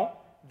 Things don't,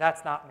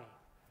 that's not me.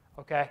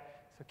 Okay?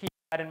 So keep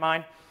that in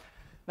mind.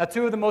 Now,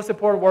 2 of the most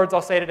important words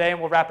I'll say today, and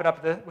we'll wrap it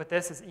up with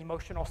this, is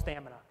emotional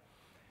stamina.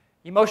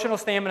 Emotional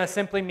stamina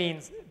simply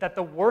means that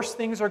the worse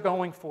things are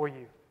going for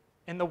you,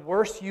 and the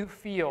worse you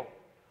feel,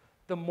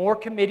 the more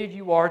committed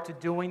you are to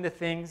doing the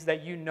things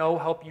that you know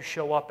help you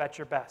show up at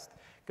your best.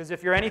 Because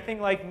if you're anything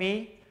like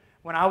me,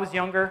 when I was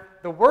younger,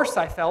 the worse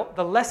I felt,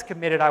 the less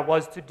committed I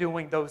was to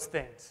doing those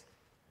things.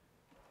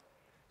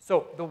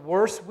 So the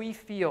worse we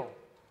feel,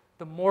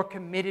 the more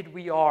committed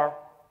we are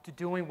to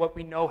doing what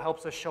we know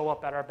helps us show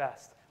up at our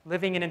best.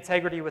 Living in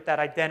integrity with that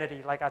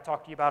identity, like I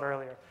talked to you about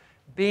earlier.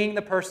 Being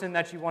the person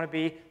that you want to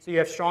be so you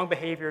have strong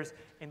behaviors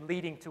and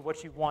leading to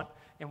what you want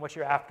and what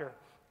you're after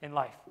in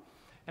life.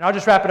 And I'll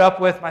just wrap it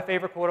up with my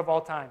favorite quote of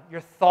all time.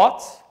 Your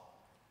thoughts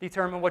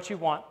determine what you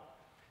want.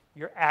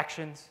 Your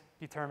actions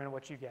determine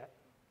what you get.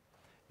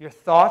 Your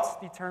thoughts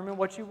determine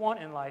what you want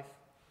in life.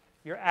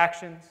 Your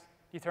actions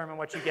determine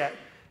what you get.